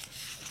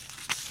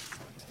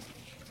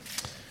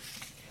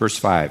 Verse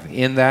 5,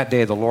 in that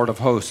day the Lord of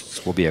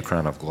hosts will be a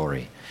crown of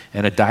glory,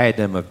 and a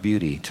diadem of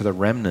beauty to the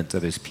remnant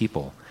of his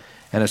people,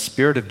 and a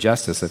spirit of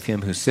justice of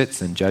him who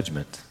sits in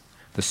judgment,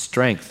 the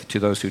strength to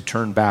those who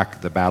turn back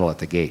the battle at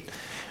the gate.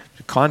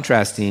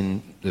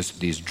 Contrasting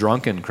these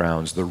drunken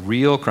crowns, the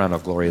real crown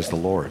of glory is the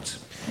Lord's.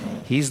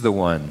 He's the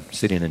one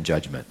sitting in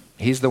judgment.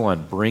 He's the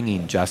one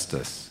bringing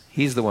justice.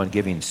 He's the one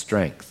giving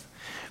strength,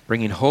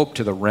 bringing hope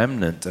to the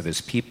remnant of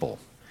his people,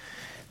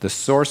 the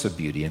source of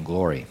beauty and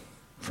glory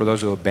for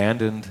those who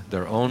abandoned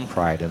their own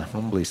pride and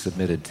humbly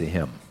submitted to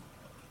him.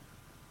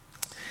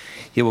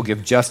 He will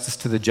give justice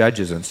to the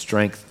judges and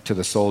strength to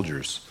the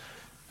soldiers.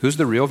 Who's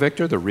the real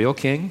victor, the real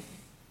king?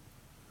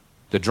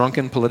 The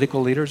drunken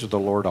political leaders or the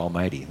Lord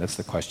Almighty? That's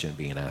the question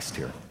being asked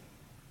here.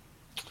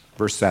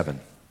 Verse 7.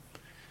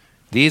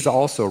 These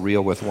also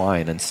reel with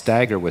wine and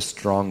stagger with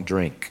strong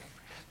drink.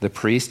 The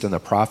priest and the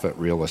prophet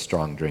reel with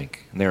strong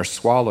drink, and they are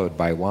swallowed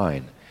by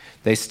wine.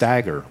 They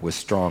stagger with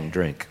strong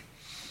drink.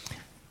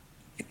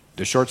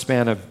 The short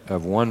span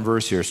of one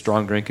verse here,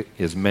 strong drink,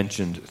 is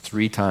mentioned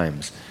 3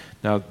 times.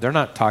 Now, they're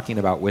not talking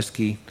about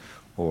whiskey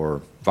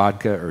or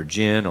vodka or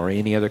gin or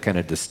any other kind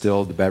of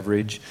distilled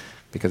beverage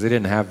because they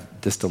didn't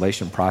have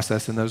distillation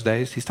process in those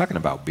days. He's talking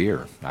about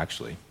beer,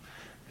 actually.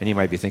 And you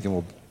might be thinking,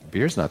 well,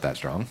 beer's not that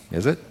strong,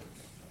 is it?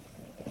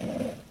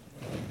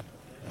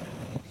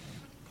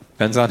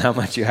 Depends on how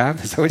much you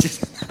have. Is that what you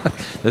said?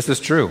 This is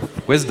true.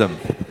 Wisdom.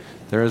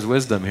 There is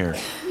wisdom here.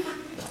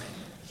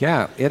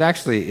 Yeah, it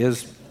actually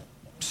is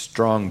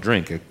strong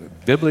drink.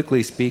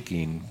 Biblically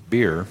speaking,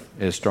 beer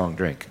is strong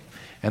drink.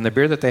 And the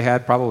beer that they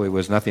had probably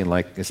was nothing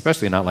like,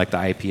 especially not like the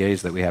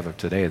IPAs that we have of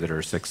today that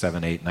are 6,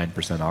 7, 8,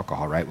 9%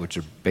 alcohol, right? Which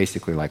are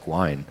basically like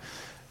wine.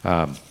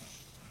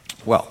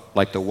 Well,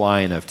 like the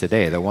wine of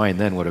today. The wine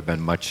then would have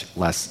been much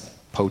less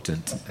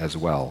potent as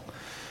well.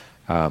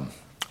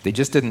 They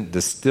just didn't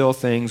distill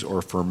things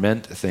or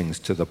ferment things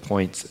to the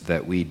points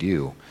that we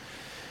do.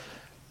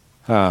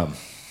 But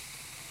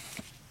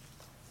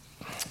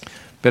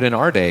in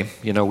our day,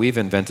 we've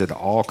invented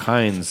all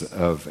kinds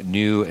of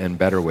new and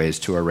better ways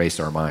to erase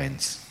our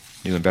minds,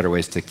 new and better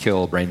ways to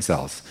kill brain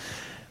cells,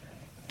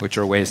 which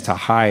are ways to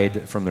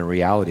hide from the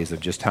realities of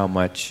just how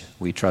much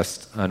we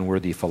trust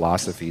unworthy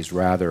philosophies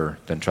rather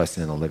than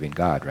trusting in the living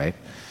God, right?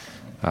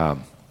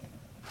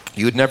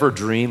 You would never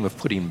dream of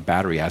putting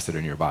battery acid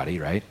in your body,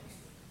 right?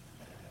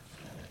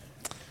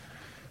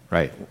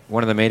 Right.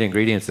 One of the main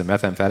ingredients in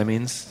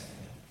methamphetamines,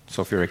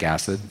 sulfuric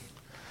acid.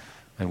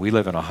 And we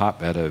live in a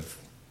hotbed of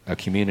a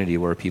community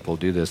where people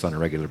do this on a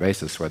regular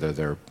basis, whether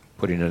they're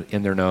putting it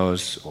in their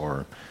nose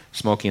or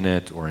smoking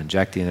it or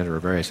injecting it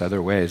or various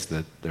other ways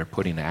that they're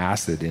putting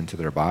acid into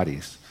their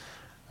bodies.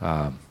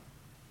 Do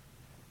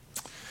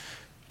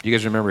you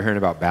guys remember hearing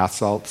about bath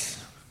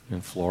salts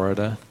in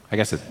Florida? I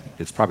guess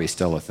it's probably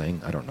still a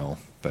thing. I don't know.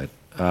 But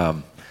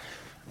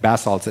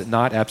bath salts,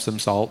 not Epsom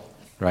salt,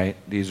 right?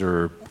 These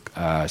are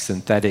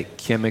synthetic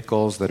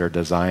chemicals that are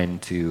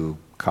designed to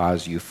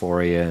cause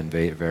euphoria and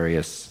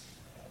various,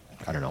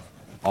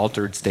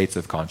 altered states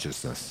of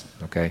consciousness,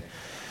 okay?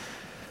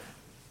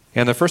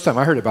 And the first time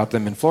I heard about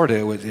them in Florida,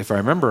 it was, if I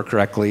remember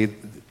correctly,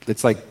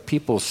 it's like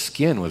people's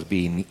skin was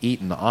being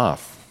eaten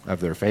off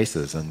of their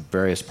faces and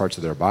various parts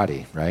of their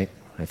body, right?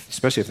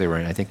 Especially if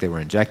I think they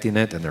were injecting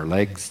it, and their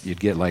legs, you'd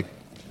get like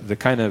the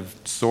kind of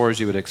sores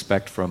you would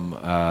expect from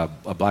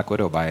a black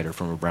widow bite or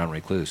from a brown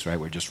recluse, right?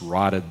 Where it just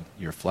rotted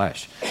your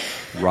flesh,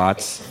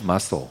 rots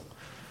muscle.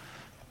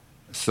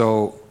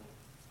 So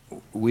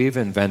we've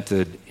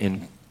invented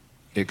in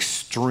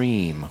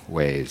extreme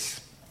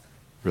ways,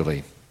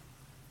 really,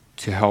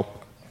 to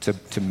help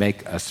to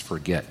make us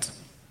forget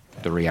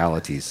the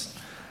realities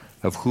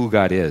of who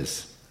God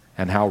is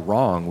and how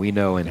wrong we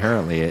know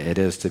inherently it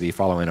is to be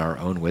following our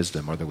own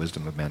wisdom or the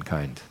wisdom of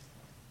mankind.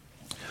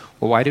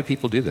 Well, why do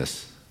people do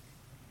this?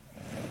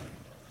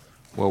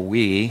 Well,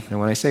 and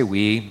when I say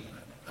we,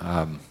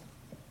 I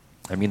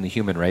mean the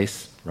human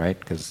race, right?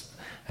 Because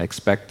I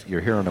expect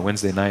you're here on a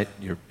Wednesday night,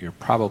 you're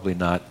probably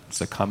not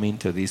succumbing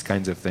to these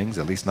kinds of things,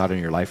 at least not in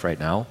your life right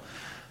now.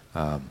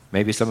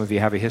 Maybe some of you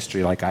have a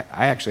history, like I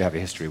actually have a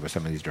history with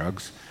some of these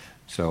drugs,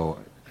 so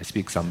I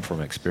speak some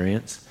from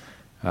experience.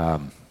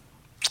 But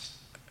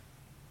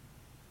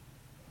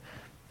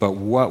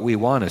what we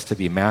want is to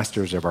be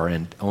masters of our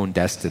own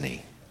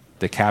destiny,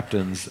 the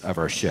captains of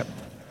our ship,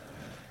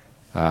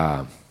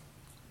 the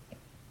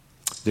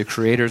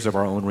creators of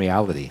our own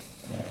reality,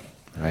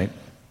 right?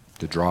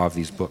 The draw of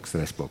these books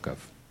that I spoke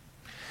of.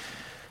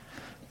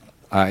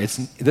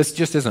 This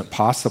just isn't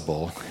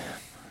possible.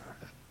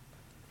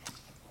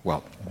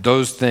 Well,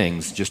 those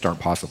things just aren't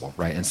possible,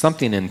 right? And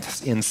something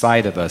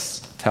inside of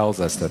us tells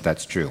us that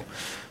that's true.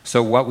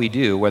 So what we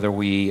do, whether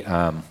we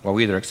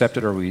either accept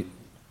it or we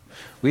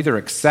either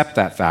accept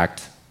that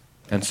fact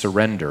and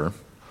surrender,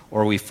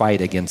 or we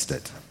fight against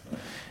it.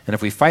 And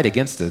if we fight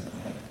against it,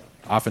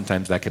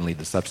 oftentimes that can lead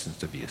to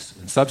substance abuse.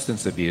 And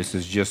substance abuse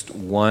is just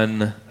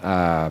one,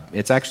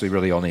 it's actually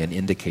really only an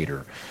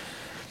indicator,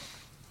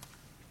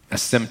 a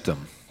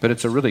symptom, but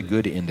it's a really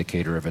good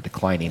indicator of a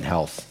declining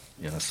health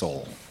in a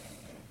soul.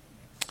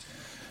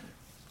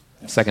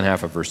 Second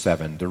half of verse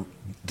 7,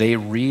 they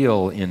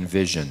reel in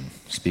vision,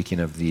 speaking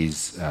of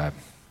these,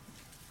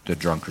 the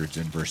drunkards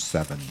in verse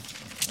 7.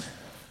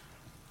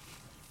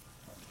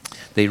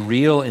 They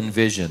reel in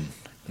vision,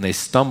 and they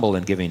stumble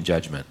in giving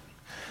judgment.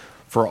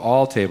 For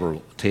all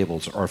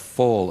tables are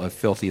full of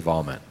filthy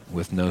vomit,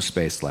 with no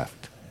space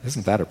left.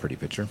 Isn't that a pretty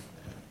picture?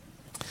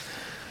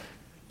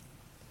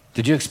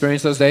 Did you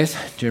experience those days?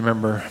 Do you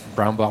remember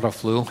brown bottle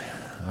flu?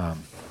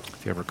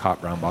 If you ever caught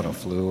brown bottle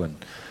flu,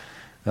 and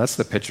that's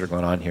the picture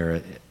going on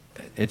here.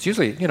 It's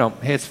usually,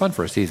 hey, it's fun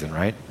for a season,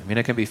 right? I mean,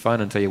 it can be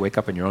fun until you wake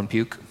up in your own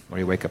puke or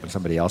you wake up in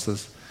somebody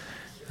else's,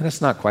 and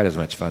it's not quite as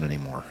much fun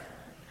anymore.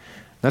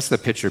 That's the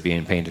picture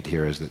being painted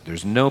here, is that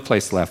there's no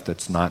place left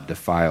that's not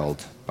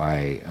defiled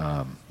by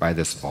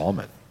this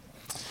vomit.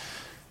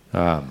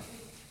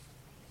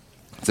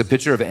 It's a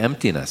picture of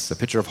emptiness, a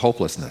picture of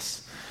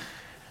hopelessness.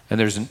 And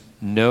there's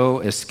no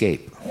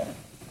escape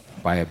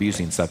by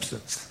abusing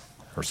substance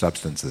or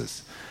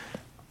substances.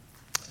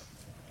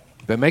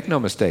 But make no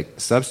mistake,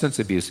 substance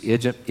abuse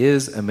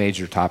is a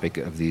major topic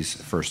of these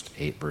first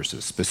 8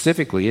 verses.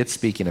 Specifically, it's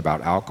speaking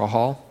about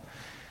alcohol,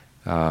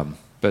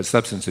 but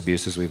substance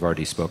abuse, as we've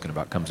already spoken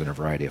about, comes in a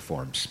variety of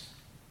forms.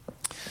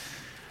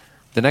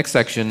 The next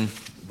section,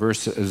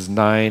 verses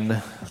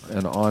 9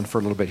 and on for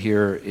a little bit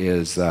here,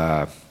 is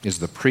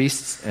the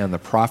priests and the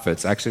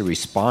prophets actually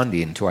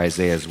responding to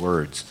Isaiah's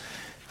words.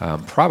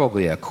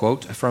 Probably a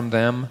quote from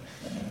them.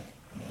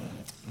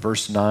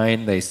 Verse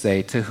 9, they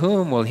say, "To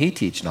whom will he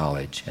teach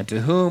knowledge? And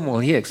to whom will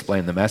he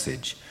explain the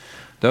message?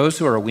 Those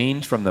who are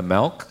weaned from the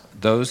milk,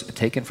 those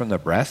taken from the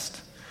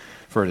breast?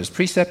 For it is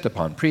precept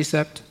upon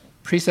precept,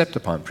 precept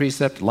upon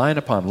precept, line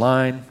upon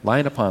line,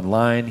 line upon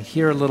line,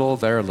 here a little,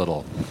 there a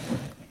little."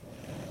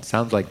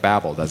 Sounds like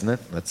Babel, doesn't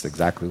it? That's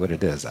exactly what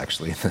it is,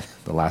 actually,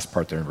 the last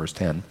part there in verse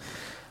 10.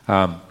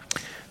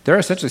 They're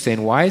essentially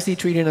saying, why is he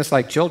treating us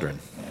like children?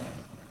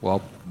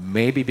 Well,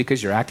 maybe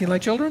because you're acting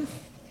like children?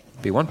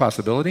 Be one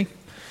possibility.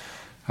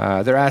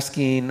 They're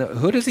asking,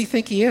 who does he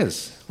think he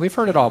is? We've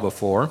heard it all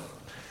before.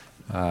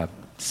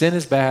 Sin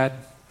is bad.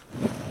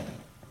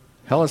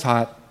 Hell is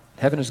hot.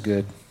 Heaven is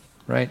good,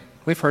 right?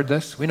 We've heard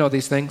this. We know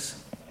these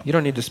things. You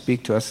don't need to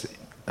speak to us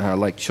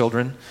like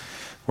children.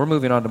 We're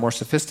moving on to more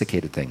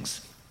sophisticated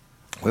things.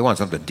 We want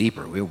something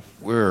deeper.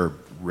 We're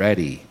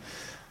ready.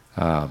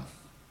 The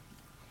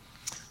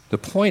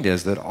point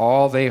is that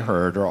all they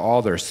heard, or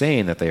all they're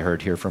saying that they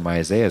heard here from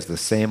Isaiah, is the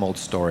same old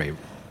story.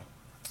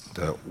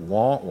 The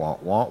wah, wah,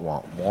 wah,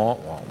 wah, wah,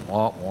 wah,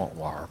 wah, wah,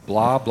 wah,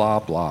 blah, blah,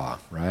 blah,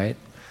 right?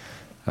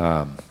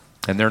 And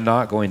they're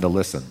not going to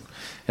listen.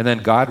 And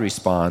then God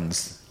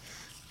responds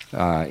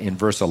in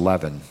verse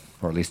 11,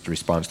 or at least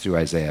responds through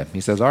Isaiah.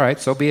 He says, all right,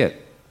 so be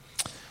it.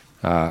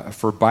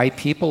 For by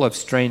people of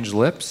strange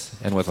lips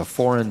and with a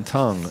foreign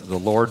tongue, the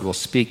Lord will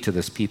speak to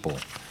this people,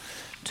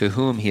 to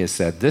whom he has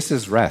said, this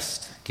is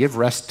rest, give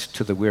rest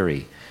to the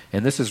weary,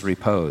 and this is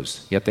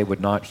repose, yet they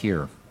would not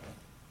hear.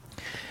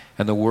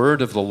 And the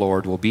word of the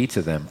Lord will be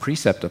to them,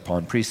 precept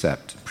upon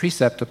precept,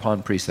 precept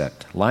upon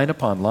precept, line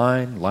upon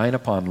line, line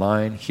upon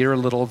line, here a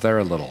little, there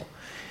a little,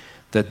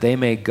 that they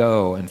may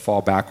go and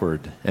fall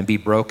backward and be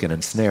broken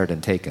and snared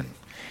and taken.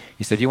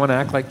 He said, you want to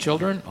act like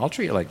children? I'll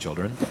treat you like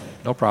children,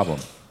 no problem.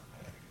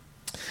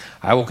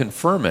 I will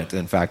confirm it,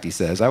 in fact, he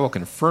says, I will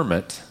confirm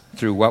it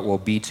through what will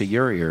be to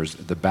your ears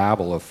the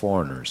babble of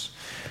foreigners.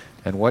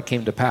 And what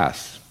came to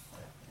pass?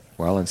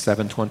 Well, in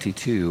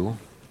 722,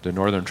 the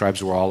northern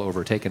tribes were all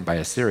overtaken by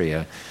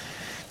Assyria.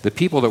 The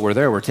people that were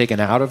there were taken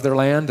out of their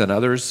land, and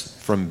others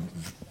from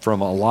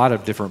a lot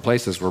of different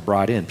places were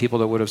brought in. People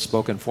that would have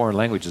spoken foreign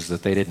languages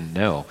that they didn't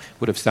know.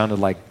 Would have sounded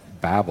like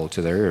babble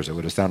to their ears. It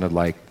would have sounded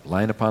like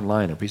line upon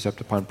line and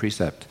precept upon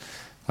precept.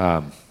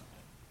 And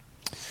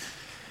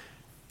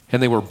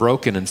they were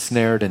broken and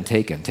snared and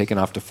taken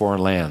off to foreign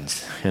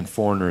lands, and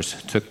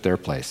foreigners took their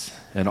place.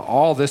 And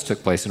all this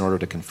took place in order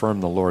to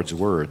confirm the Lord's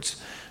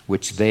words,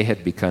 which they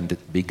had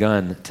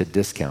begun to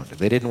discount.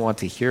 They didn't want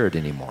to hear it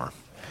anymore.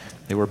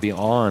 They were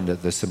beyond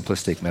the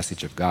simplistic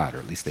message of God, or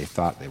at least they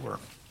thought they were.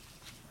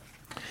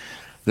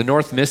 The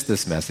North missed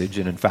this message,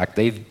 and in fact,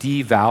 they've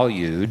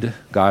devalued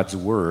God's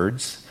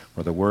words,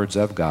 or the words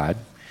of God.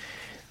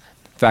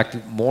 In fact,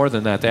 more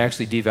than that, they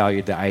actually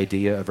devalued the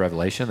idea of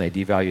revelation. They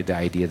devalued the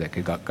idea that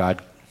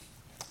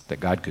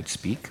God could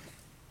speak,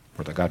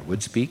 or that God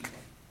would speak,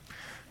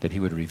 that he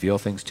would reveal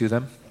things to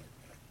them.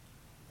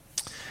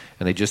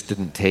 And they just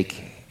didn't take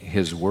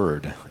his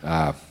word.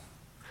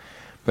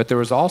 But there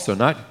was also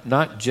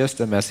not just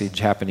a message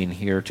happening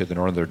here to the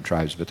northern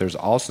tribes, but there's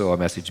also a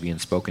message being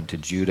spoken to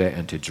Judah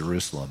and to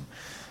Jerusalem.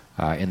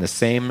 In the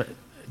same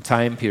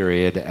time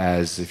period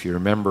as, if you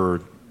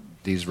remember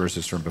these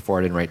verses from before,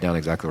 I didn't write down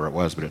exactly where it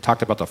was, but it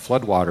talked about the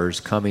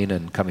floodwaters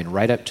coming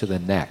right up to the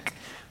neck,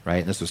 right?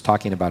 And this was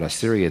talking about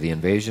Assyria, the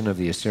invasion of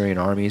the Assyrian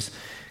armies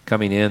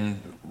coming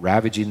in,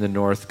 ravaging the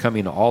north,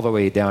 coming all the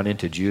way down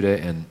into Judah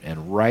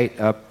and right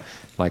up,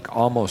 like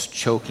almost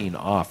choking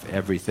off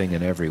everything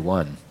and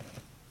everyone.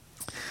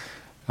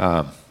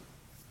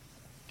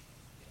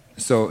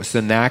 So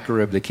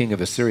Sennacherib, the king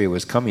of Assyria,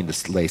 was coming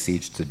to lay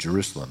siege to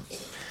Jerusalem.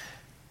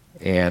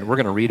 And we're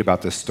going to read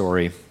about this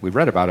story. We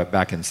read about it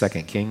back in 2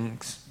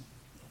 Kings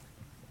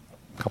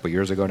a couple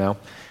years ago now.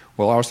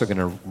 We're also going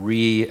to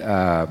read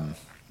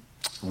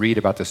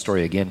about this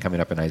story again coming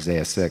up in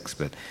Isaiah 6.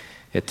 But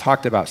it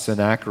talked about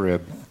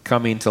Sennacherib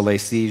coming to lay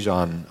siege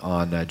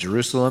on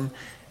Jerusalem,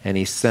 and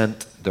he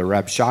sent the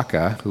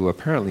Rabshakeh, who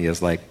apparently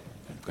is like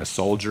a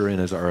soldier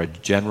or a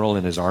general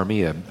in his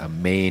army, a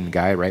main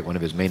guy, right, one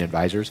of his main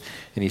advisors,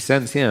 and he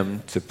sends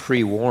him to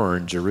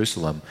pre-warn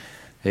Jerusalem.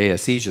 Hey, a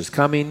siege is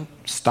coming.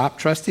 Stop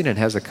trusting in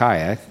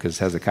Hezekiah, because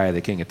Hezekiah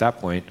the king at that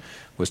point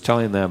was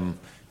telling them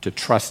to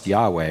trust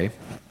Yahweh.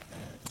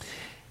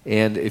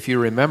 And if you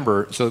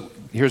remember, so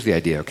here's the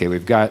idea. Okay,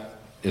 we've got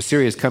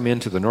Assyria's come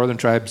into the northern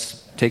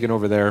tribes, taken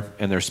over there,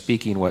 and they're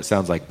speaking what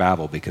sounds like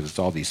Babel because it's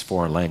all these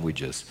foreign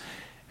languages.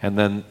 And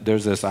then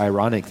there's this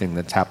ironic thing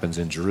that happens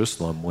in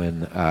Jerusalem when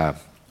the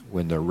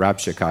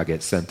Rabshakeh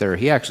gets sent there.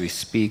 He actually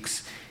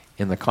speaks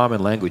in the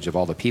common language of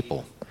all the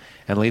people.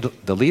 And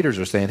the leaders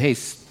are saying, hey,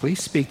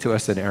 please speak to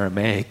us in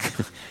Aramaic.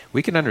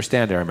 We can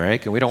understand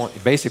Aramaic,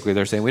 and basically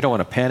they're saying we don't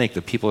want to panic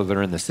the people that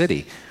are in the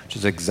city, which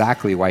is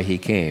exactly why he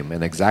came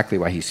and exactly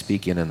why he's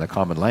speaking in the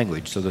common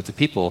language, so that the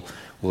people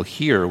will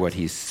hear what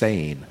he's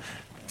saying.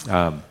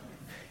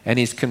 And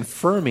he's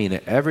confirming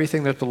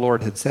everything that the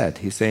Lord had said.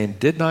 He's saying,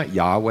 did not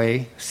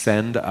Yahweh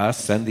send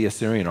the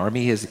Assyrian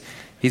army?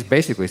 He's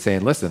basically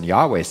saying, listen,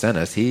 Yahweh sent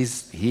us.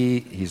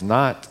 He's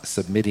not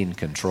submitting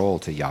control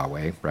to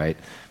Yahweh, right?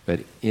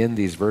 But in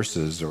these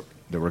verses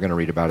that we're going to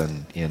read about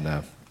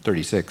in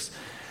 36,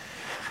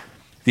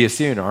 the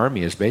Assyrian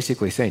army is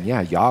basically saying,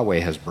 yeah, Yahweh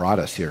has brought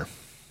us here.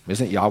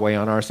 Isn't Yahweh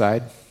on our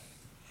side?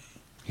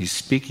 He's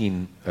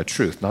speaking a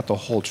truth, not the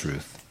whole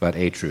truth, but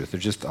a truth.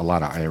 There's just a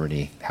lot of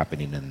irony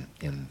happening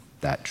in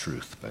that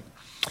truth.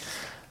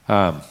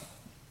 But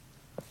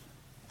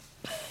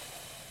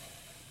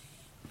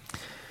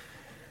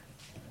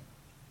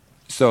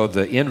so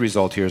the end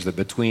result here is that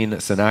between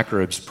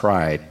Sennacherib's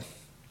pride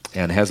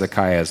and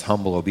Hezekiah's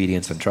humble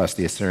obedience and trust,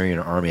 the Assyrian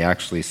army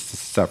actually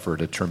suffered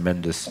a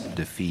tremendous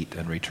defeat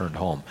and returned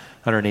home.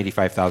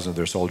 185,000 of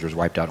their soldiers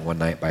wiped out in one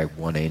night by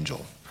one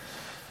angel.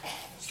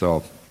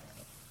 So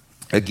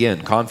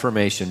again,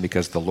 confirmation,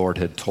 because the Lord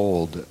had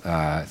told,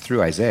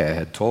 through Isaiah,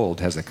 had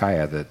told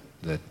Hezekiah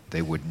that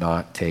they would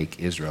not take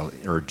Israel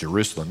or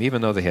Jerusalem,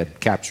 even though they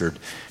had captured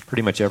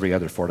pretty much every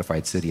other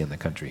fortified city in the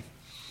country.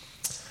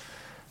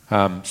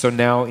 So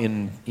now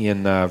in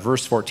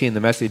verse 14, the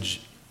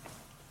message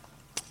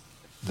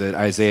that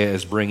Isaiah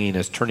is bringing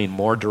is turning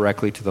more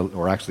directly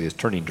is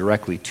turning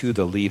directly to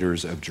the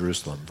leaders of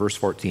Jerusalem. Verse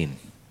 14.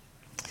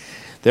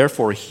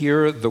 Therefore,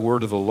 hear the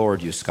word of the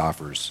Lord, you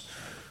scoffers,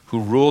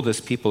 who rule this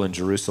people in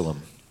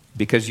Jerusalem.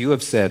 Because you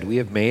have said, we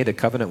have made a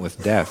covenant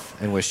with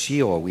death, and with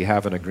Sheol we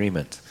have an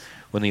agreement.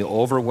 When the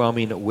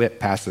overwhelming whip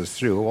passes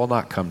through, it will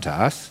not come to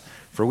us,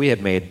 for we have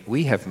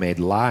made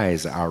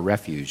lies our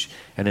refuge,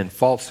 and in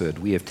falsehood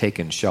we have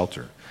taken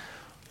shelter.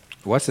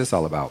 What's this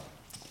all about?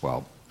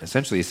 Well,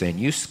 essentially he's saying,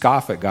 you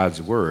scoff at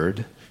God's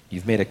word,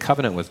 you've made a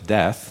covenant with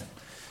death,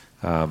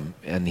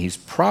 and he's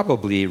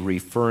probably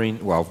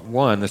referring, well,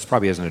 one, this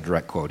probably isn't a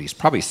direct quote. He's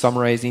probably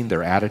summarizing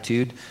their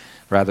attitude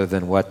rather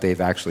than what they've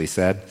actually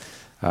said.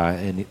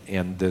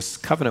 And this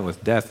covenant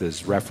with death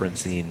is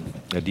referencing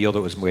a deal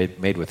that was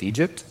made with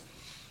Egypt.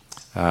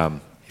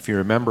 If you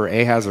remember,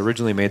 Ahaz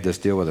originally made this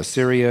deal with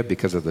Assyria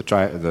because of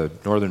the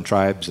northern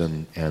tribes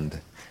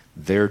and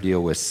their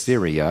deal with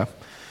Syria.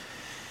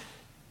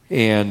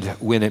 And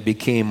when it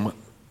became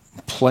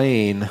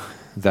plain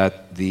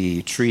that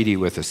the treaty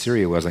with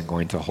Assyria wasn't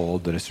going to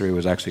hold, that Assyria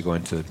was actually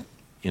going to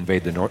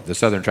invade the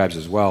southern tribes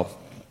as well,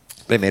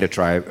 they made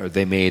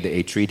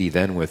a treaty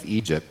then with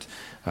Egypt,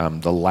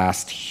 the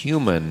last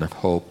human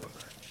hope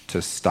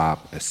to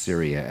stop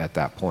Assyria at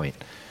that point.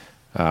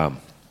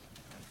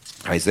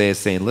 Isaiah is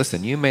saying,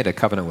 listen, you made a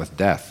covenant with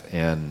death,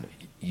 and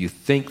you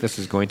think this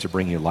is going to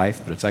bring you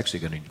life, but it's actually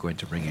going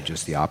to bring you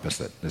just the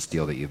opposite, this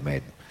deal that you've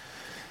made.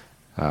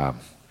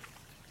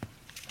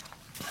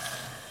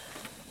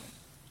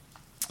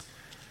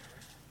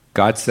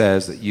 God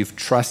says that you've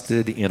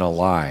trusted in a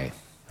lie,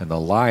 and the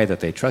lie that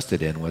they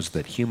trusted in was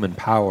that human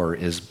power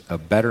is a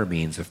better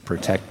means of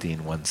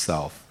protecting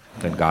oneself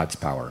than God's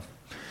power.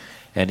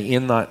 And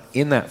in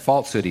that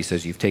falsehood, he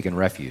says, you've taken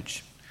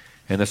refuge.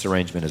 And this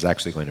arrangement is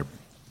actually going to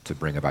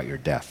bring about your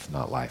death,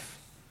 not life.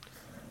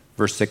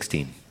 Verse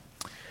 16.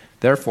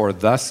 Therefore,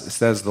 thus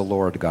says the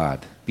Lord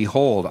God,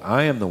 behold,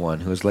 I am the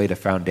one who has laid a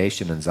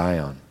foundation in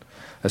Zion,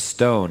 a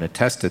stone, a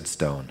tested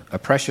stone, a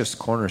precious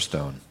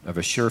cornerstone of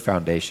a sure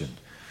foundation.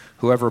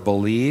 Whoever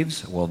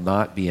believes will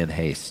not be in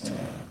haste.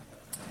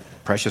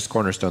 Precious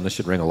cornerstone, this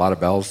should ring a lot of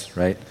bells,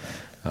 right?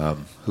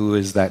 Who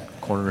is that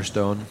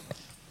cornerstone?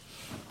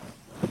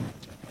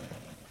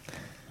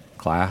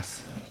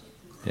 Class?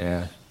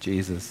 Yeah,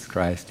 Jesus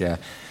Christ, yeah.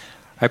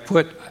 I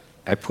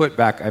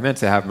meant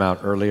to have them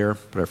out earlier,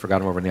 but I forgot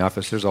them over in the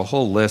office. There's a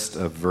whole list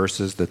of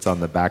verses that's on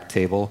the back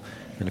table,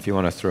 and if you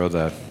want to throw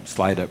the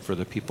slide up for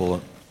the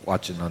people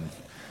watching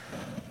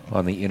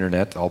on the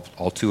internet,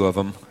 all two of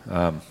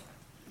them.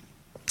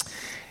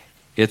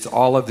 It's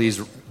all of these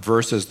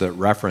verses that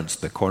reference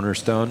the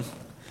cornerstone,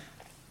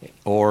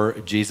 or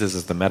Jesus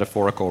is the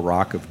metaphorical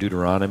rock of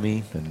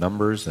Deuteronomy and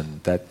Numbers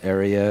and that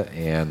area.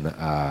 And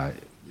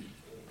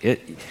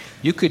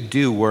you could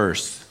do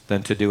worse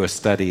than to do a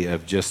study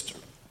of just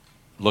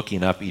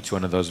looking up each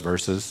one of those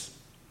verses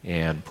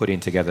and putting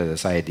together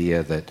this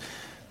idea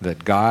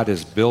that God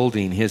is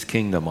building his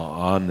kingdom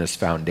on this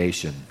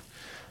foundation,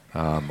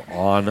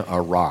 on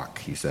a rock,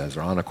 he says,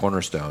 or on a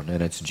cornerstone,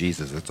 and it's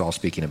Jesus. It's all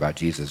speaking about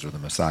Jesus or the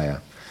Messiah.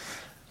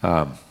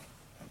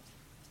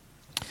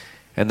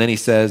 And then he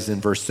says in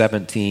verse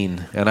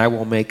 17, and I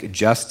will make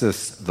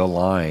justice the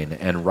line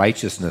and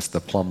righteousness the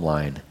plumb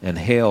line, and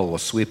hail will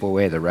sweep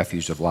away the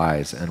refuge of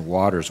lies, and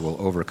waters will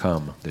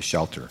overcome the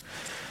shelter.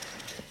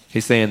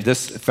 He's saying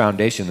this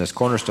foundation, this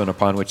cornerstone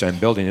upon which I'm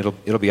building,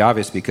 it'll be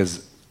obvious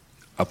because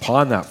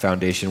upon that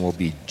foundation will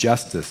be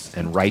justice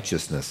and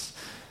righteousness,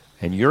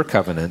 and your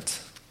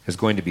covenant is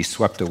going to be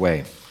swept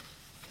away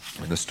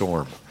in the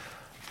storm.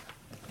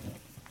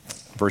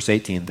 Verse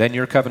 18, then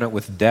your covenant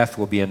with death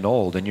will be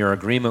annulled, and your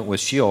agreement with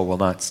Sheol will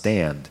not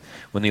stand.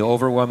 When the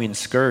overwhelming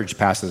scourge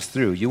passes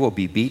through, you will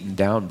be beaten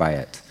down by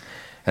it.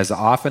 As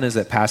often as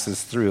it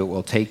passes through, it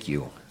will take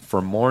you.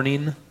 For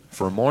morning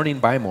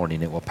by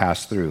morning it will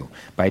pass through,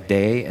 by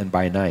day and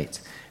by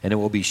night, and it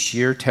will be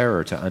sheer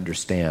terror to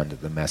understand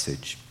the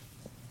message.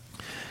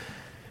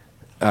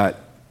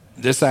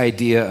 This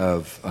idea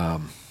of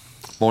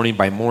morning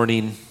by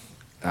morning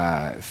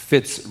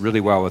fits really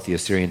well with the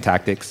Assyrian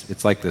tactics.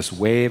 It's like this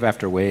wave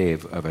after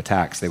wave of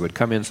attacks. They would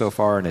come in so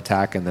far and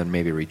attack and then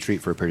maybe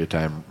retreat for a period of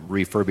time,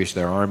 refurbish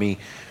their army,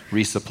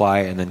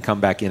 resupply, and then come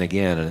back in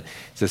again. And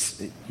it's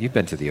just, you've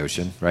been to the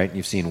ocean, right?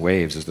 You've seen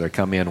waves as they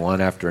come in one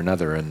after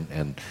another,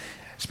 and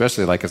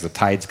especially like as the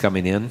tide's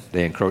coming in,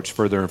 they encroach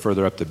further and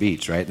further up the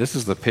beach, right? This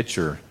is the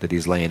picture that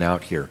he's laying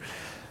out here.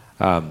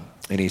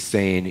 And he's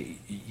saying,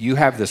 you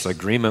have this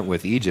agreement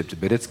with Egypt,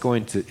 but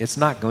it's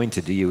not going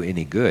to do you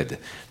any good.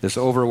 This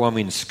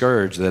overwhelming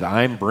scourge that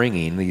I'm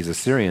bringing, these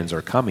Assyrians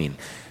are coming,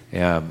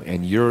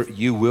 and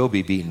you will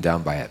be beaten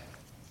down by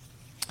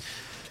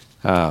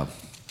it.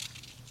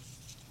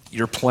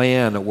 Your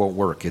plan won't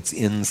work. It's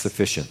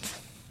insufficient.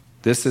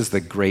 This is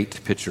the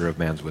great picture of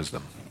man's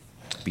wisdom,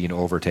 being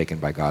overtaken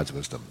by God's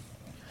wisdom.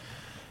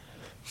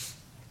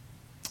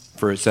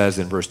 For it says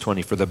in verse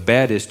 20, for the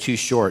bed is too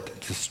short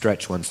to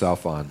stretch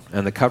oneself on,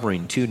 and the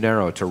covering too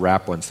narrow to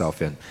wrap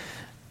oneself in.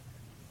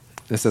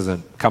 This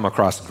doesn't come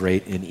across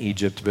great in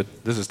Egypt,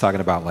 but this is talking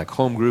about like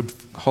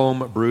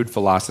home-brewed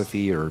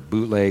philosophy or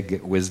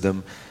bootleg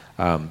wisdom.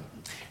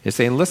 It's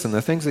saying, listen,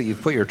 the things that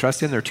you've put your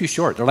trust in, they're too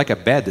short. They're like a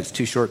bed that's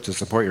too short to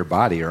support your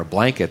body, or a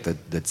blanket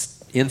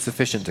that's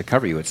insufficient to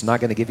cover you. It's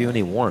not going to give you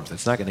any warmth.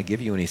 It's not going to give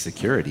you any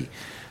security.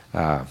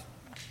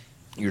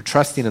 You're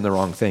trusting in the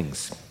wrong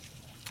things.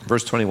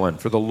 Verse 21,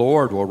 for the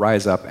Lord will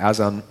rise up as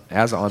on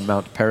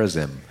Mount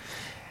Perazim,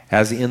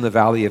 as in the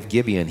valley of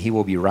Gibeon he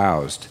will be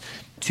roused,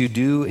 to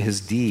do his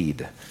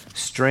deed.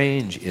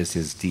 Strange is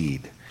his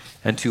deed,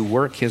 and to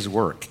work his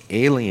work.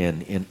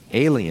 Alien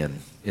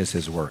is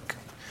his work.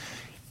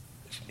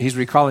 He's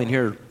recalling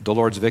here the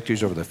Lord's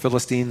victories over the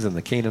Philistines and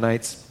the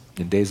Canaanites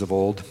in days of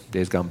old,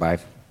 days gone by.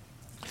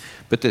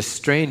 But this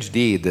strange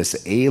deed, this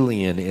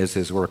alien is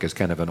his work, is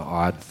kind of an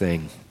odd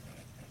thing.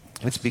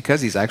 It's because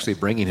he's actually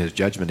bringing his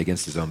judgment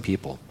against his own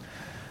people.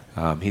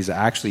 He's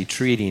actually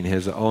treating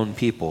his own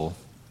people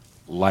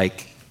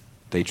like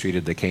they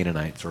treated the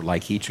Canaanites, or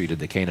like he treated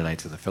the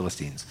Canaanites and the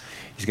Philistines.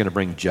 He's going to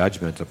bring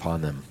judgment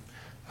upon them,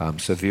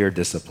 severe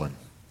discipline.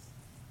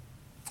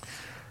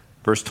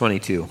 Verse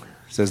 22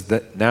 says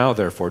that now,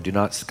 therefore, do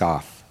not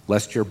scoff,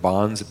 lest your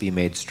bonds be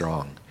made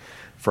strong.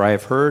 For I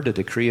have heard a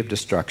decree of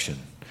destruction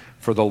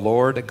from the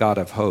Lord God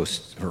of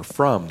hosts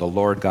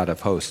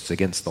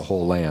against the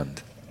whole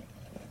land.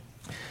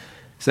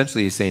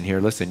 Essentially, he's saying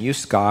here, listen, you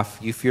scoff,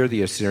 you fear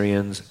the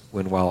Assyrians,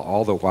 while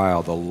all the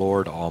while the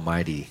Lord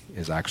Almighty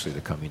is actually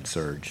the coming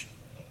surge,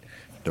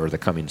 or the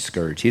coming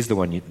scourge. He's the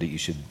one that you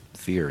should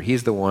fear.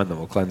 He's the one that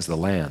will cleanse the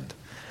land.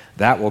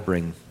 That will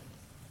bring,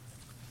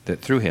 that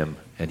through him,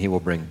 and he will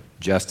bring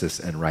justice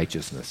and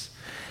righteousness.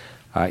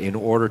 In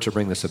order to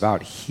bring this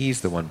about,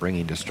 he's the one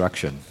bringing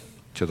destruction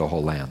to the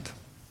whole land.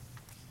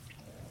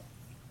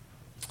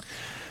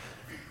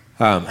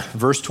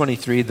 Verse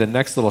 23, the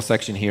next little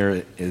section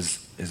here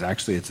is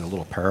actually, it's a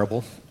little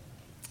parable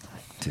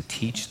to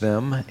teach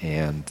them,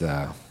 and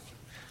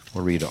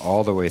we'll read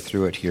all the way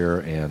through it here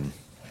and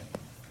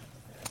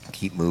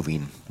keep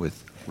moving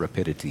with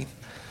rapidity.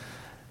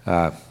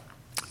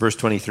 Verse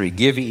 23,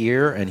 give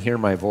ear and hear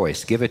my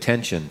voice. Give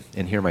attention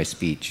and hear my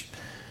speech.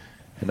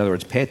 In other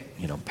words, pay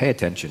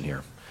attention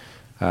here.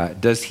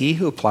 Does he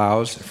who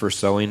plows for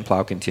sowing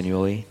plow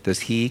continually?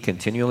 Does he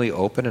continually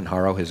open and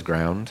harrow his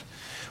ground?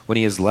 When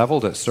he is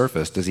leveled at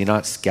surface, does he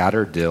not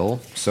scatter dill,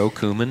 sow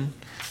cumin,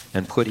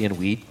 and put in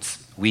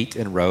wheat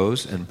in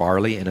rows, and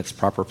barley in its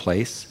proper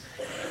place,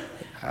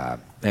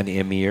 and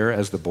emir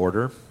as the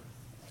border?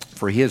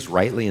 For he is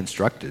rightly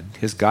instructed.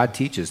 His God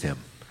teaches him.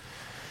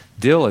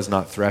 Dill is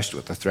not threshed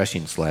with a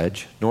threshing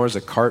sledge, nor is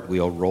a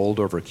cartwheel rolled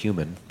over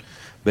cumin,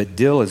 but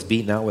dill is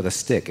beaten out with a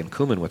stick, and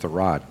cumin with a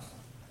rod.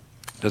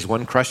 Does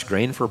one crush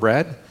grain for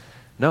bread?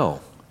 No.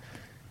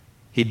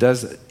 He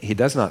does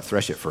not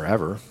thresh it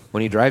forever.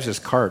 When he drives his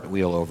cart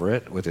wheel over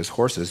it with his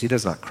horses, he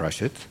does not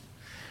crush it.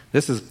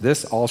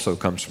 This also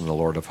comes from the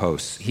Lord of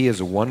hosts. He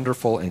is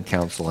wonderful in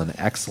counsel and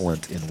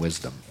excellent in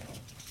wisdom.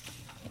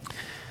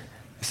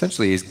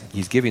 Essentially,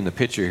 he's giving the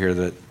picture here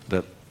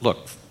that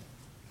look,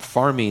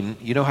 farming,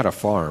 you know how to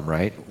farm,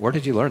 right? Where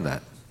did you learn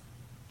that?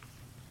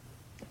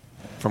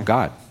 From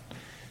God.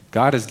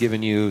 God has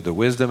given you the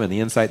wisdom and the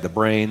insight, the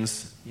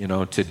brains,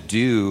 to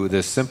do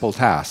this simple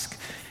task.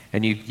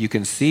 And you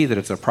can see that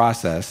it's a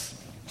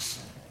process.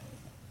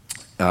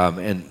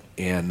 And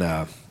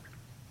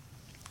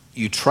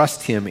you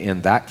trust him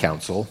in that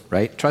counsel,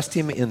 right? Trust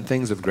him in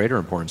things of greater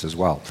importance as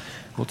well.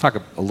 We'll talk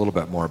a little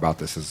bit more about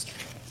this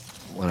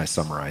when I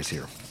summarize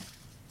here.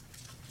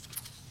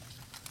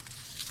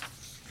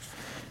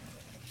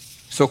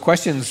 So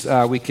questions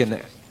we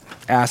can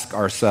ask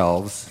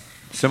ourselves,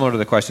 similar to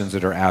the questions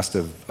that are asked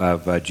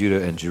of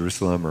Judah and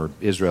Jerusalem, or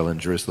Israel and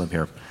Jerusalem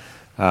here.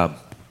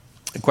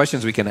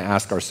 Questions we can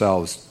ask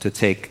ourselves to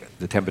take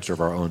the temperature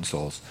of our own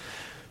souls.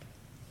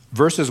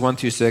 Verses 1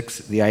 through 6,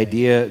 the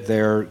idea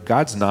there,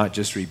 God's not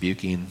just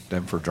rebuking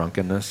them for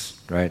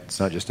drunkenness, right? It's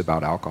not just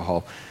about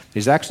alcohol.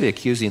 He's actually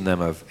accusing them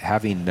of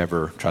having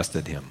never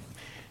trusted him.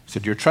 So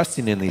you're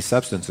trusting in these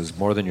substances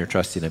more than you're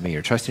trusting in me.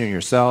 You're trusting in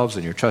yourselves,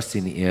 and you're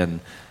trusting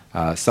in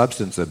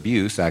substance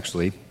abuse,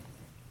 actually,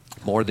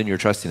 more than you're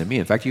trusting in me.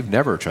 In fact, you've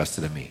never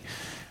trusted in me.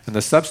 And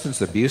the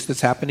substance abuse that's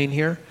happening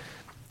here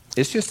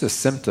is just a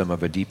symptom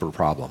of a deeper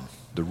problem.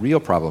 The real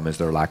problem is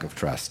their lack of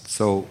trust.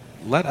 So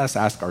let us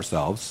ask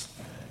ourselves,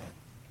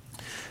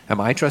 am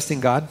I trusting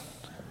God?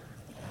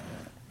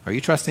 Are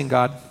you trusting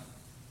God?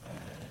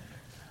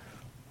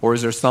 Or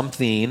is there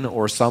something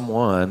or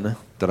someone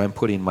that I'm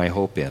putting my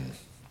hope in?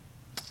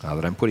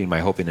 That I'm putting my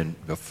hope in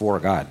before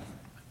God?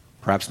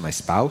 Perhaps my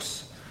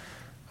spouse,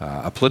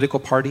 a political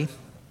party,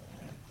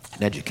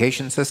 an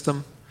education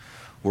system,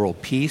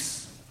 world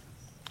peace,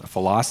 a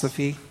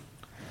philosophy,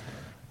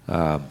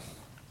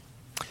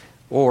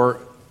 or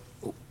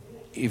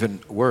even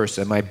worse,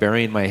 am I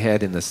burying my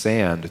head in the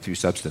sand through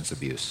substance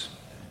abuse?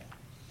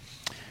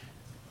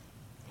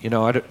 I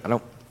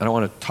don't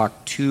want to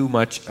talk too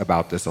much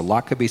about this. A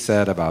lot could be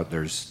said about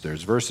there's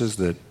verses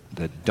that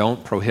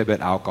don't prohibit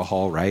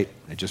alcohol, right?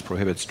 It just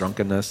prohibits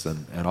drunkenness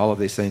and all of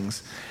these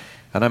things.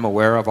 And I'm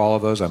aware of all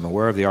of those. I'm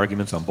aware of the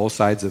arguments on both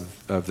sides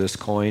of this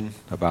coin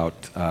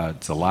about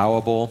it's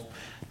allowable.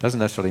 Doesn't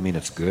necessarily mean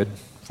it's good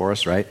for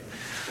us, right?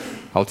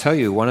 I'll tell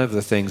you, one of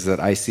the things that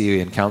I see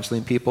in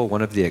counseling people,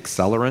 one of the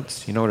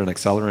accelerants, you know what an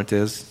accelerant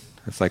is?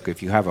 It's like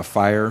if you have a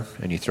fire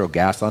and you throw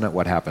gas on it,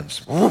 what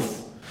happens?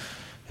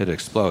 It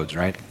explodes,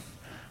 right?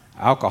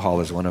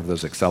 Alcohol is one of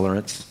those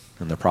accelerants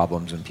in the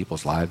problems in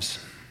people's lives.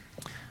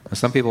 Now,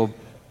 some people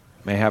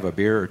may have a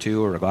beer or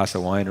two or a glass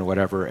of wine or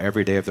whatever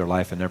every day of their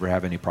life and never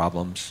have any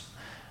problems,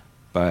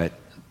 but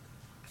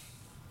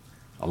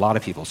a lot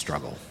of people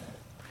struggle.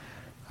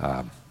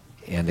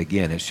 And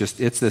again, it's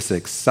this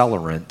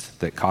accelerant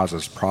that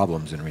causes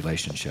problems in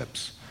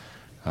relationships.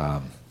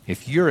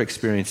 If you're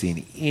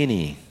experiencing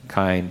any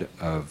kind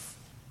of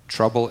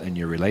trouble in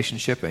your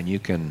relationship and you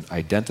can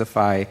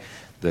identify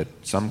that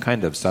some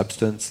kind of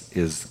substance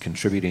is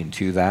contributing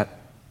to that,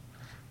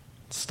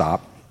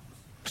 stop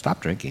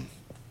drinking.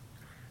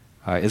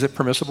 Is it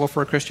permissible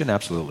for a Christian?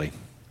 Absolutely.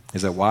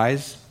 Is it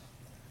wise?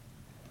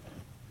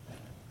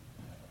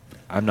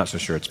 I'm not so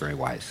sure it's very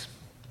wise.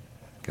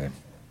 Okay.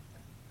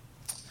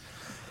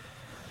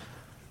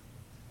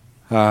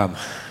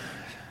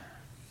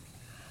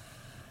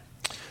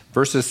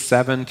 Verses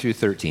 7 through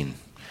 13.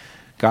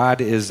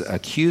 God is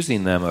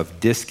accusing them of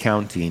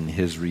discounting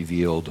his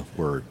revealed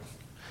word.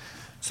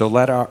 So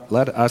let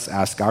us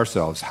ask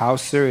ourselves, how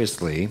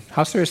seriously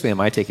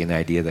am I taking the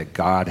idea that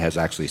God has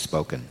actually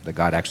spoken, that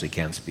God actually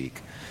can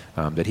speak,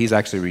 that he's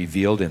actually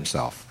revealed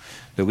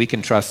himself, that we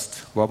can trust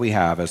what we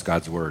have as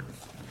God's word?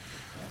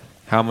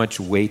 How much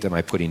weight am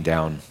I putting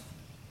down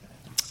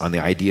on the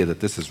idea that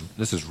this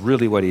is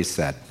really what he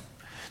said?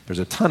 There's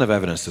a ton of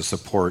evidence to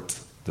support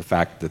the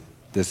fact that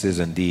this is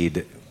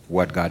indeed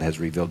what God has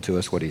revealed to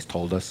us, what he's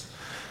told us.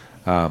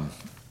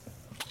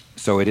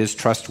 So it is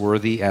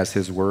trustworthy as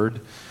his word.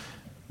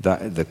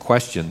 The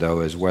question,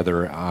 though, is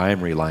whether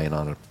I'm relying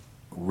on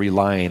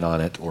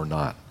it or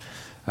not.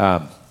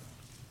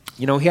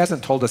 He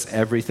hasn't told us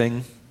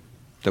everything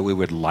that we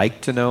would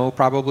like to know,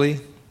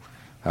 probably,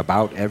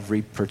 about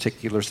every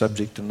particular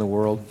subject in the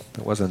world.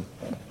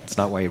 It's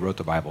not why he wrote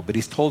the Bible, but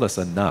he's told us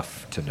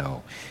enough to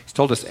know. He's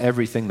told us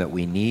everything that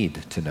we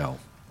need to know.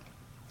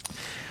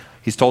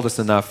 He's told us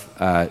enough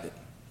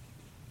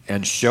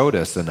and showed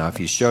us enough.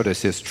 He showed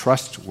us his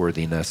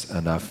trustworthiness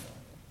enough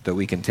that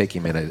we can take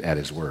him in at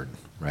his word,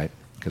 right?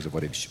 Because of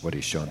what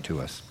he's shown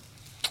to us.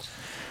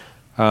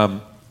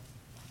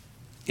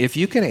 If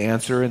you can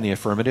answer in the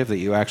affirmative that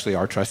you actually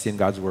are trusting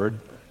God's word,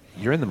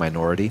 you're in the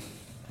minority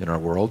in our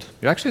world.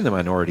 You're actually in the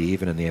minority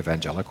even in the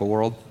evangelical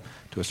world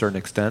to a certain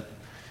extent.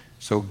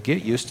 So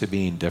get used to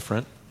being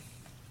different.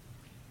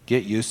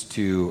 Get used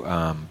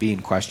to being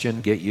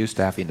questioned. Get used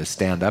to having to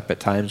stand up at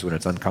times when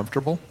it's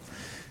uncomfortable.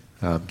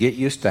 Get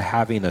used to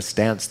having a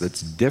stance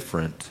that's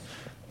different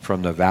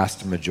from the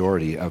vast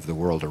majority of the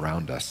world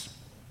around us.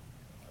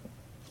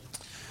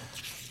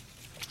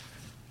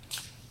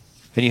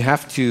 And you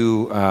have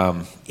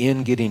to,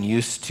 in getting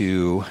used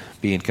to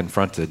being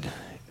confronted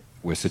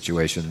with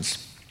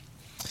situations,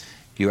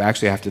 You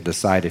actually have to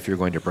decide if you're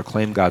going to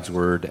proclaim God's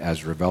word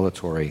as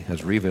revelatory,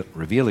 as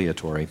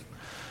revelatory,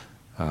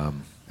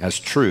 as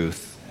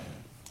truth,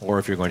 or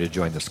if you're going to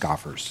join the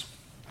scoffers.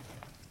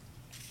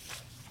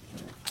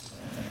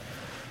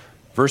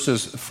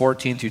 Verses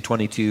 14 through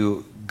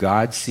 22,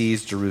 God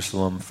sees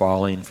Jerusalem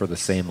falling for the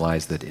same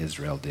lies that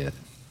Israel did.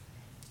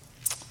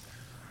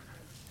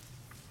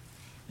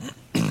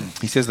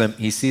 He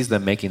sees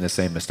them making the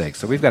same mistakes.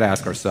 So we've got to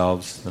ask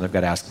ourselves, and I've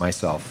got to ask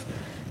myself,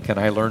 can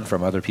I learn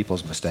from other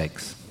people's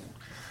mistakes?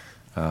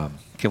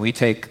 Can we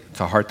take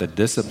to heart the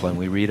discipline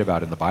we read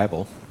about in the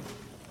Bible?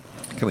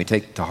 Can we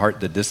take to heart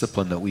the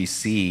discipline that we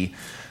see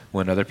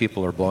when other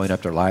people are blowing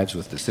up their lives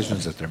with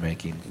decisions that they're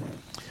making?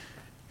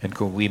 And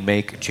can we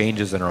make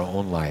changes in our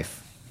own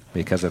life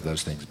because of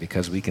those things,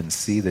 because we can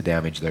see the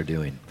damage they're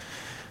doing?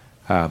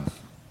 And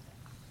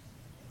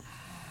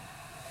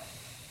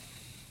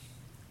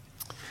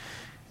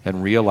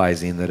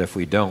realizing that if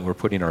we don't, we're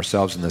putting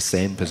ourselves in the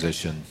same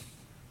position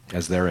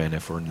as they're in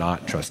if we're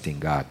not trusting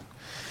God.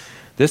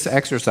 This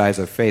exercise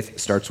of faith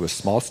starts with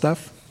small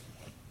stuff,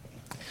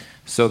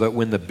 so that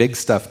when the big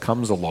stuff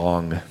comes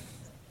along,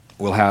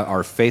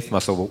 our faith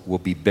muscle will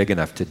be big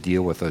enough to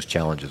deal with those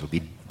challenges. Will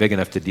be big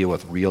enough to deal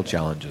with real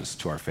challenges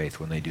to our faith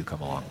when they do come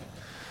along.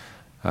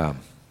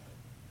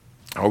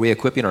 Are we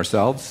equipping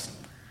ourselves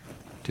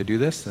to do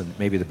this? And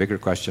maybe the bigger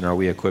question, are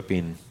we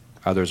equipping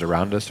others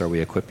around us? Are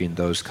we equipping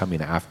those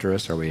coming after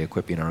us? Are we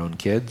equipping our own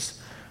kids?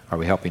 Are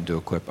we helping to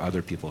equip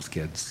other people's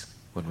kids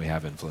when we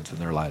have influence in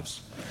their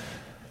lives?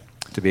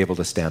 To be able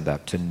to stand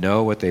up, to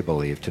know what they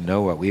believe, to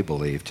know what we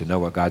believe, to know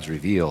what God's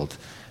revealed,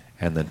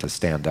 and then to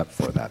stand up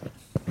for that.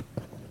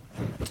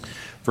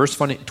 Verse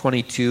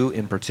 22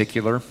 in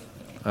particular,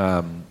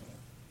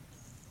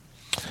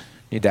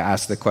 need to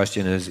ask the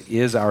question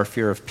is our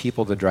fear of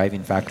people the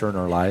driving factor in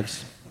our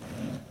lives?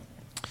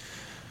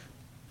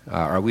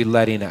 Are we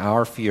letting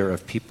our fear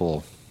of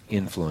people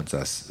influence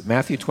us?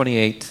 Matthew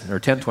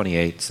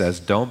 10:28 says,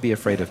 don't be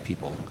afraid of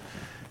people.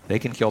 They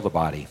can kill the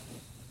body.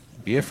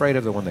 Be afraid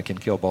of the one that can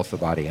kill both the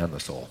body and the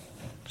soul.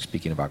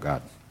 Speaking about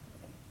God.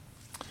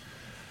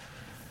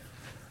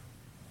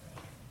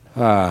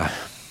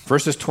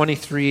 Verses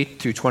 23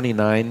 through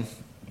 29,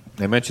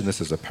 I mentioned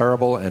this as a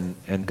parable,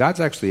 and God's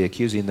actually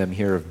accusing them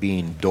here of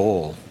being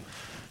dull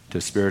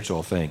to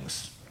spiritual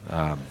things.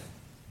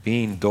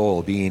 Being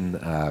dull, being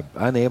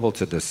unable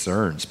to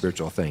discern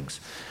spiritual things.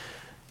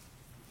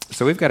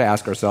 So we've got to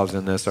ask ourselves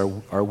in this,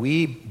 are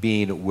we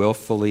being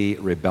willfully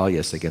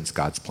rebellious against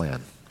God's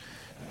plan?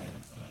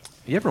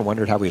 You ever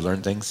wondered how we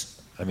learn things?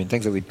 I mean,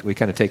 things that we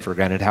kind of take for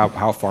granted,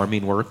 how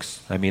farming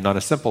works. I mean, on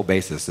a simple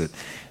basis,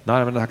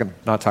 I'm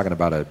not talking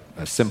about a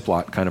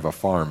Simplot kind of a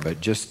farm,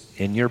 but just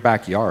in your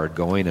backyard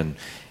going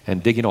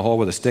and digging a hole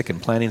with a stick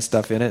and planting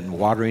stuff in it and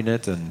watering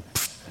it, and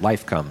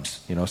life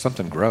comes.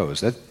 Something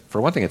grows. For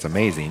one thing, it's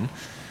amazing.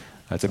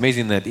 It's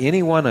amazing that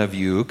any one of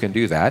you can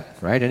do that,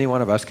 right? Any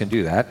one of us can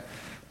do that.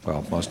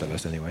 Well, most of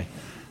us anyway.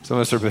 Some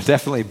of us are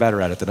definitely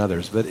better at it than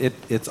others, but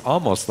it's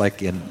almost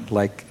like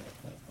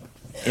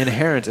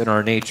inherent in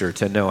our nature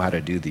to know how to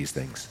do these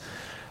things.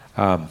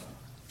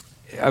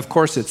 Of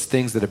course, it's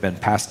things that have been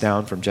passed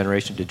down from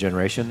generation to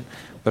generation,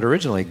 but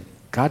originally,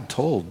 God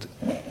told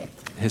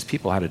his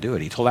people how to do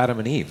it. He told Adam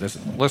and Eve,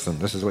 listen,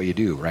 this is what you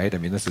do, right? I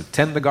mean, this is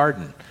tend the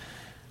garden.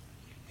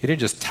 He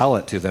didn't just tell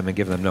it to them and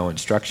give them no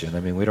instruction.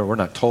 I mean, we're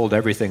not told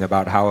everything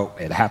about how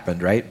it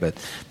happened, right? But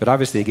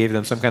obviously he gave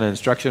them some kind of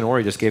instruction, or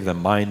he just gave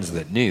them minds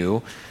that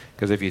knew.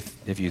 Because if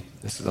you,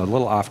 this is a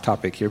little off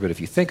topic here, but if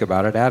you think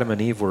about it, Adam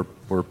and Eve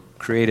were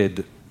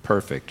created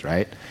perfect,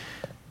 right?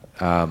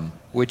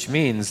 Which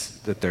means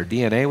that their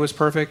DNA was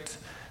perfect,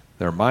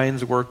 their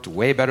minds worked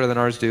way better than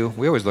ours do.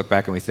 We always look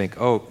back and we think,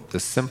 oh, the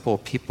simple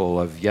people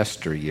of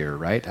yesteryear,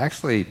 right?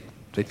 Actually,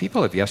 the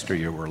people of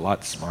yesteryear were a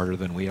lot smarter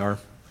than we are.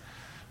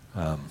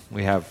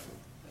 We have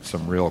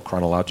some real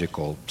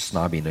chronological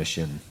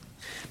snobbiness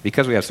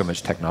because we have so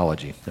much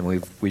technology, and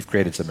we've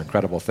created some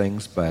incredible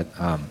things, but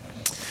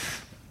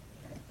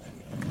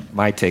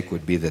my take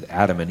would be that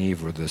Adam and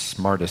Eve were the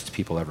smartest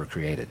people ever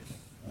created.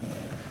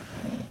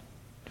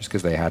 Just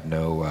because they had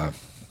no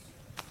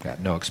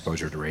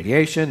exposure to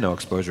radiation, no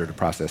exposure to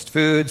processed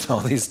foods,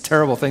 all these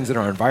terrible things in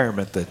our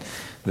environment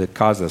that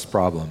cause us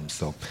problems.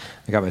 So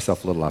I got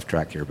myself a little off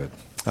track here, but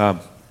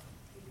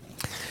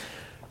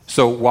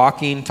so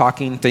walking,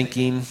 talking,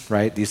 thinking,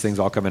 right? These things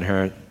all come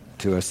inherent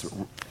to us.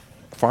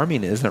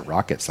 Farming isn't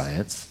rocket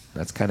science.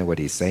 That's kind of what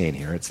he's saying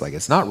here.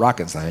 It's not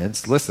rocket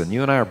science. Listen,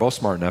 you and I are both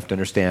smart enough to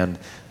understand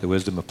the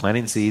wisdom of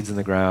planting seeds in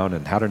the ground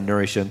and how to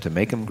nourish them, to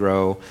make them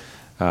grow.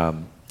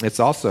 It's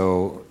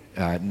also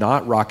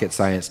not rocket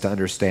science to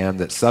understand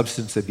that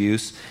substance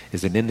abuse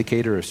is an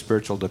indicator of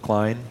spiritual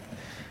decline.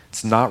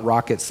 It's not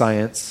rocket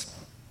science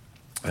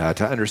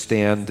to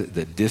understand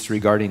that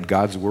disregarding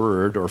God's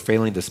word or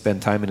failing to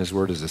spend time in his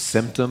word is a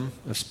symptom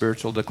of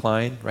spiritual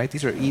decline, right?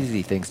 These are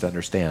easy things to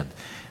understand.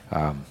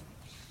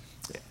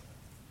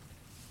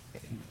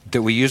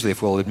 That we usually,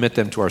 if we'll admit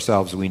them to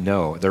ourselves, we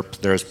know.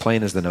 They're as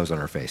plain as the nose on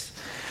our face.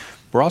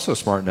 We're also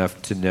smart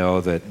enough to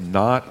know that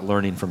not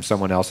learning from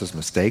someone else's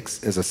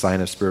mistakes is a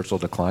sign of spiritual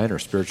decline or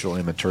spiritual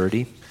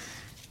immaturity.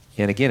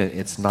 And again,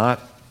 it's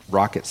not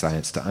rocket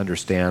science to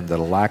understand that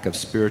a lack of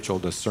spiritual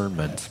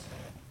discernment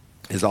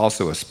is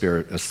also a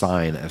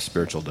sign of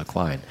spiritual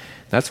decline.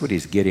 That's what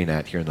he's getting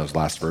at here in those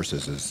last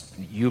verses is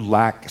you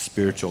lack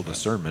spiritual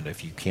discernment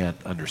if you can't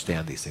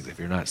understand these things, if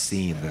you're not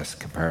seeing this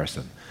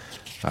comparison.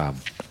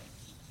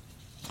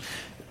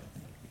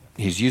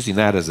 He's using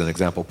that as an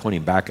example,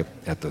 pointing back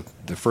at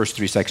the first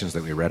three sections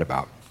that we read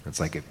about. It's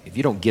like, if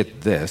you don't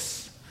get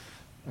this,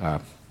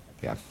 anyway,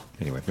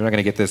 you're not going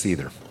to get this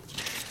either.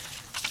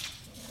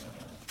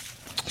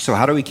 So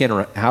how do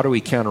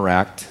we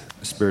counteract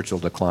spiritual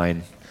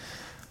decline?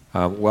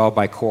 Well,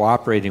 by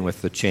cooperating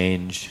with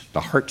the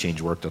heart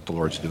change work that the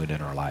Lord's doing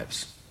in our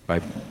lives.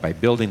 By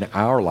building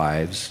our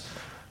lives,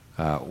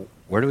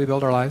 where do we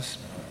build our lives?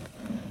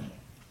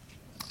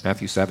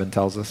 Matthew 7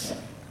 tells us,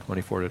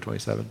 24 to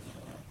 27.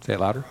 Say it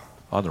louder.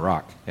 On the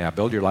rock. Yeah,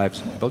 build your life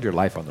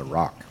on the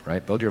rock,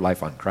 right? Build your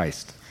life on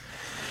Christ.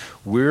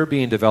 We're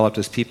being developed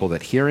as people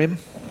that hear him,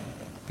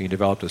 being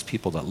developed as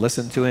people that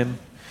listen to him,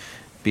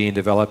 being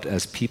developed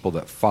as people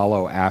that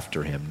follow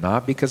after him,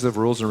 not because of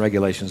rules and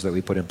regulations that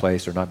we put in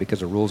place or not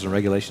because of rules and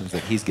regulations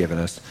that he's given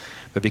us,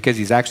 but because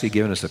he's actually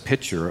given us a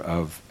picture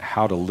of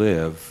how to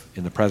live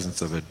in the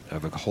presence of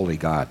a holy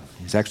God.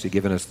 He's actually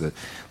given us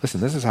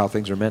listen, this is how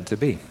things are meant to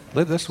be.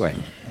 Live this way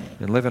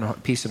and live in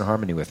peace and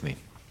harmony with me.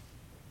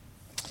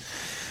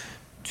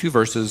 Two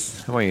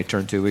verses I want you to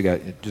turn to. We got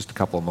just a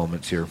couple of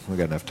moments here. We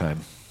got enough time.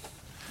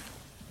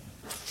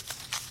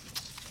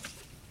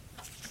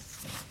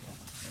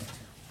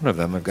 One of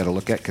them I've got to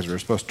look at because we were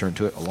supposed to turn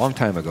to it a long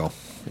time ago.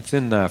 It's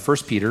in 1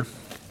 Peter.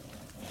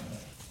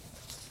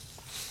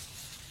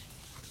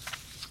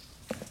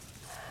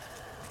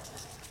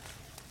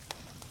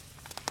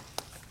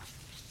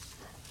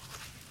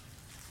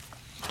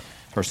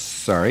 Or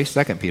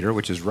 2 Peter,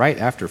 which is right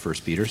after 1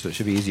 Peter, so it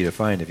should be easy to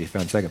find if you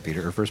found 2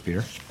 Peter or 1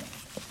 Peter.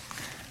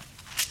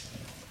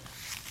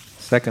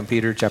 2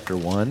 Peter chapter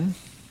 1,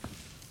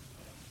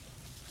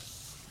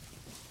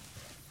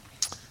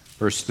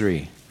 verse 3.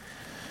 It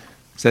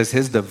says,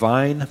 his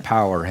divine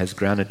power has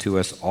granted to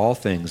us all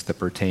things that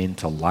pertain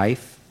to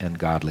life and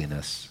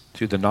godliness,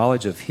 through the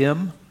knowledge of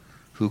him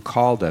who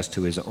called us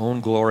to his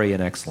own glory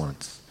and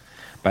excellence,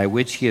 by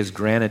which he has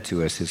granted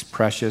to us his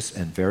precious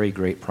and very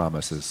great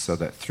promises, so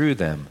that through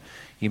them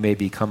you may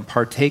become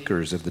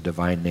partakers of the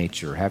divine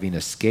nature, having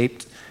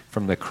escaped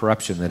from the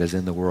corruption that is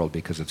in the world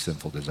because of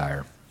sinful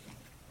desire.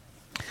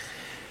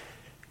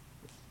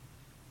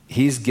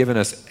 He's given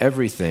us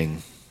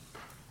everything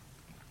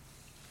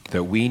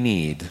that we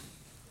need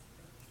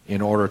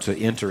in order to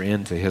enter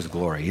into his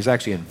glory. He's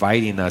actually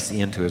inviting us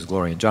into his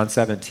glory. In John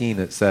 17,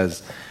 it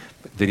says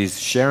that he's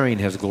sharing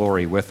his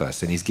glory with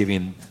us.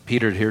 And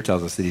Peter here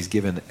tells us that he's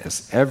given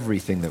us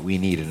everything that we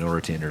need in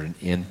order to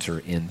enter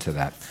into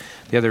that.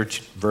 The other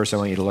verse I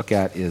want you to look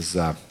at is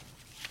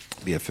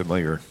be a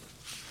familiar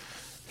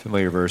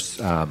verse,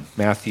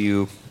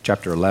 Matthew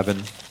chapter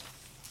 11.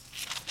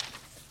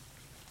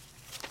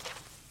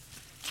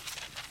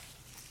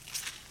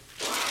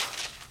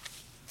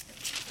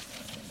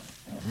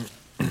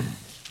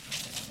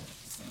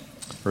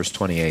 Verse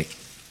 28.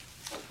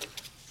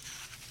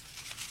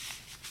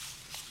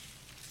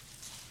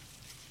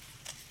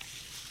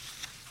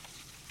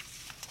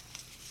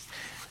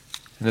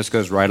 And this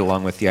goes right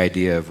along with the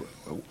idea of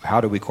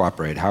how do we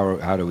cooperate?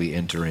 How do we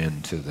enter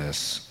into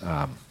this?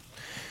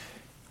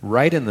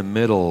 Right in the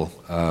middle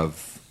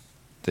of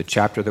the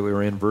chapter that we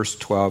were in, verse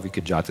 12, you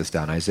could jot this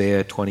down.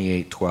 Isaiah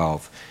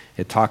 28:12.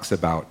 It talks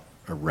about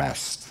a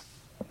rest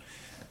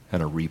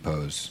and a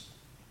repose.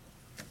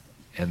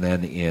 And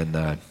then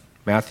in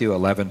Matthew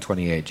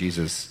 11:28,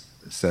 Jesus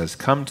says,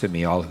 come to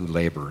me, all who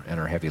labor and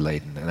are heavy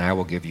laden, and I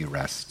will give you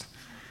rest.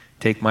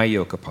 Take my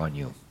yoke upon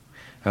you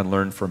and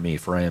learn from me,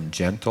 for I am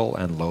gentle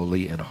and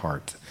lowly in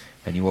heart,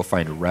 and you will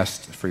find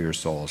rest for your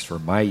souls. For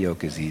my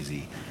yoke is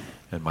easy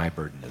and my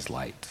burden is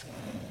light.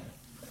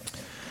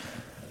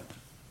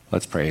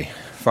 Let's pray.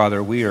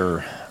 Father, we are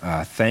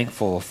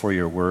thankful for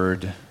your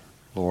word,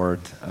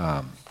 Lord.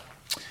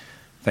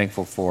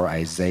 Thankful for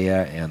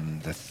Isaiah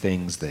and the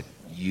things that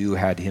you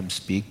had him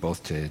speak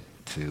both to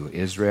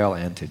Israel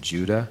and to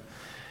Judah.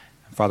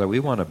 Father, we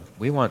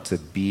want to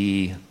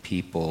be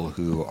people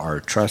who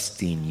are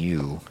trusting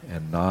you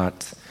and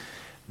not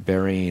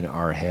burying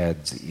our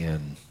heads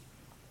in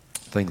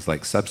things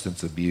like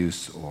substance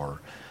abuse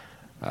or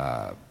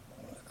a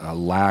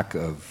lack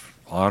of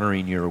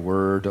honoring your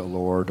word,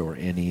 Lord, or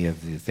any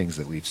of the things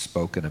that we've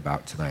spoken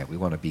about tonight. We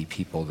want to be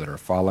people that are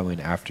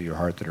following after your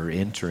heart, that are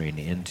entering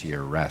into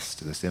your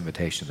rest, this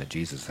invitation that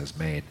Jesus has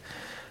made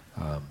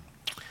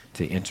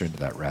to enter into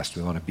that rest.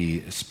 We want to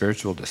be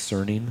spiritual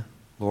discerning,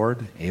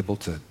 Lord, able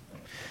to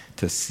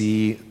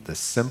see the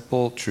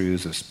simple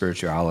truths of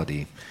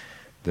spirituality,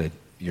 that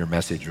your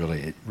message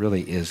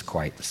really is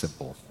quite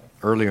simple.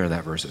 Earlier in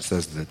that verse, it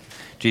says that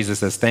Jesus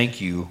says, thank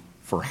you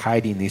for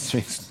hiding these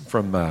things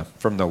from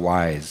the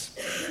wise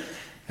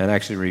and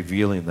actually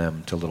revealing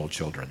them to little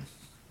children.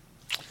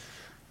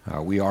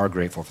 We are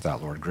grateful for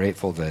that, Lord.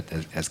 Grateful that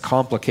as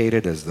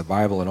complicated as the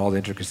Bible and all the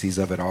intricacies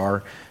of it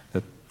are,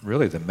 that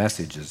really the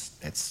message is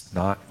it's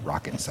not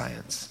rocket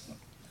science.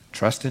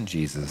 Trust in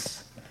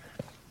Jesus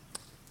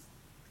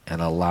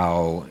and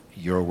allow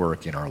your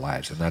work in our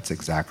lives. And that's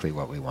exactly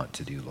what we want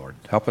to do, Lord.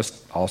 Help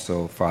us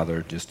also,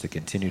 Father, just to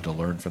continue to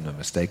learn from the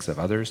mistakes of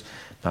others,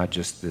 not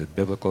just the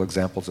biblical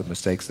examples of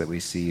mistakes that we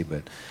see,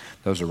 but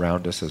those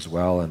around us as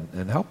well.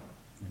 And help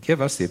give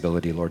us the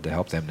ability, Lord, to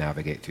help them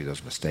navigate through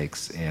those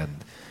mistakes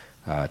and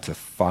to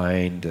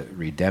find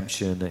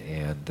redemption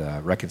and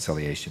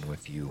reconciliation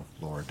with you,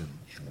 Lord,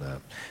 in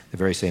the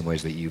very same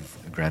ways that you've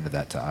granted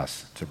that to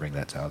us, to bring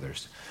that to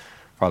others.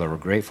 Father, we're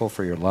grateful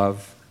for your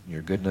love,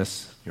 your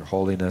goodness, your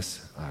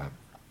holiness,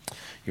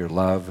 your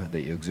love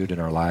that you exude in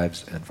our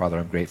lives. And Father,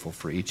 I'm grateful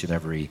for each and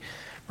every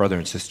brother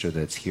and sister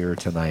that's here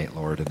tonight,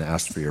 Lord, and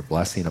ask for your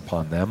blessing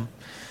upon them.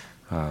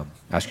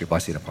 Ask your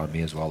blessing upon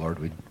me as well,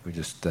 Lord.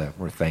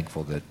 We're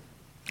thankful that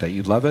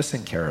you love us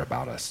and care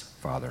about us,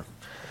 Father.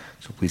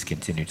 So please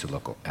continue to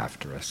look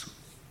after us.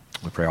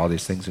 We pray all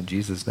these things in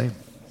Jesus' name.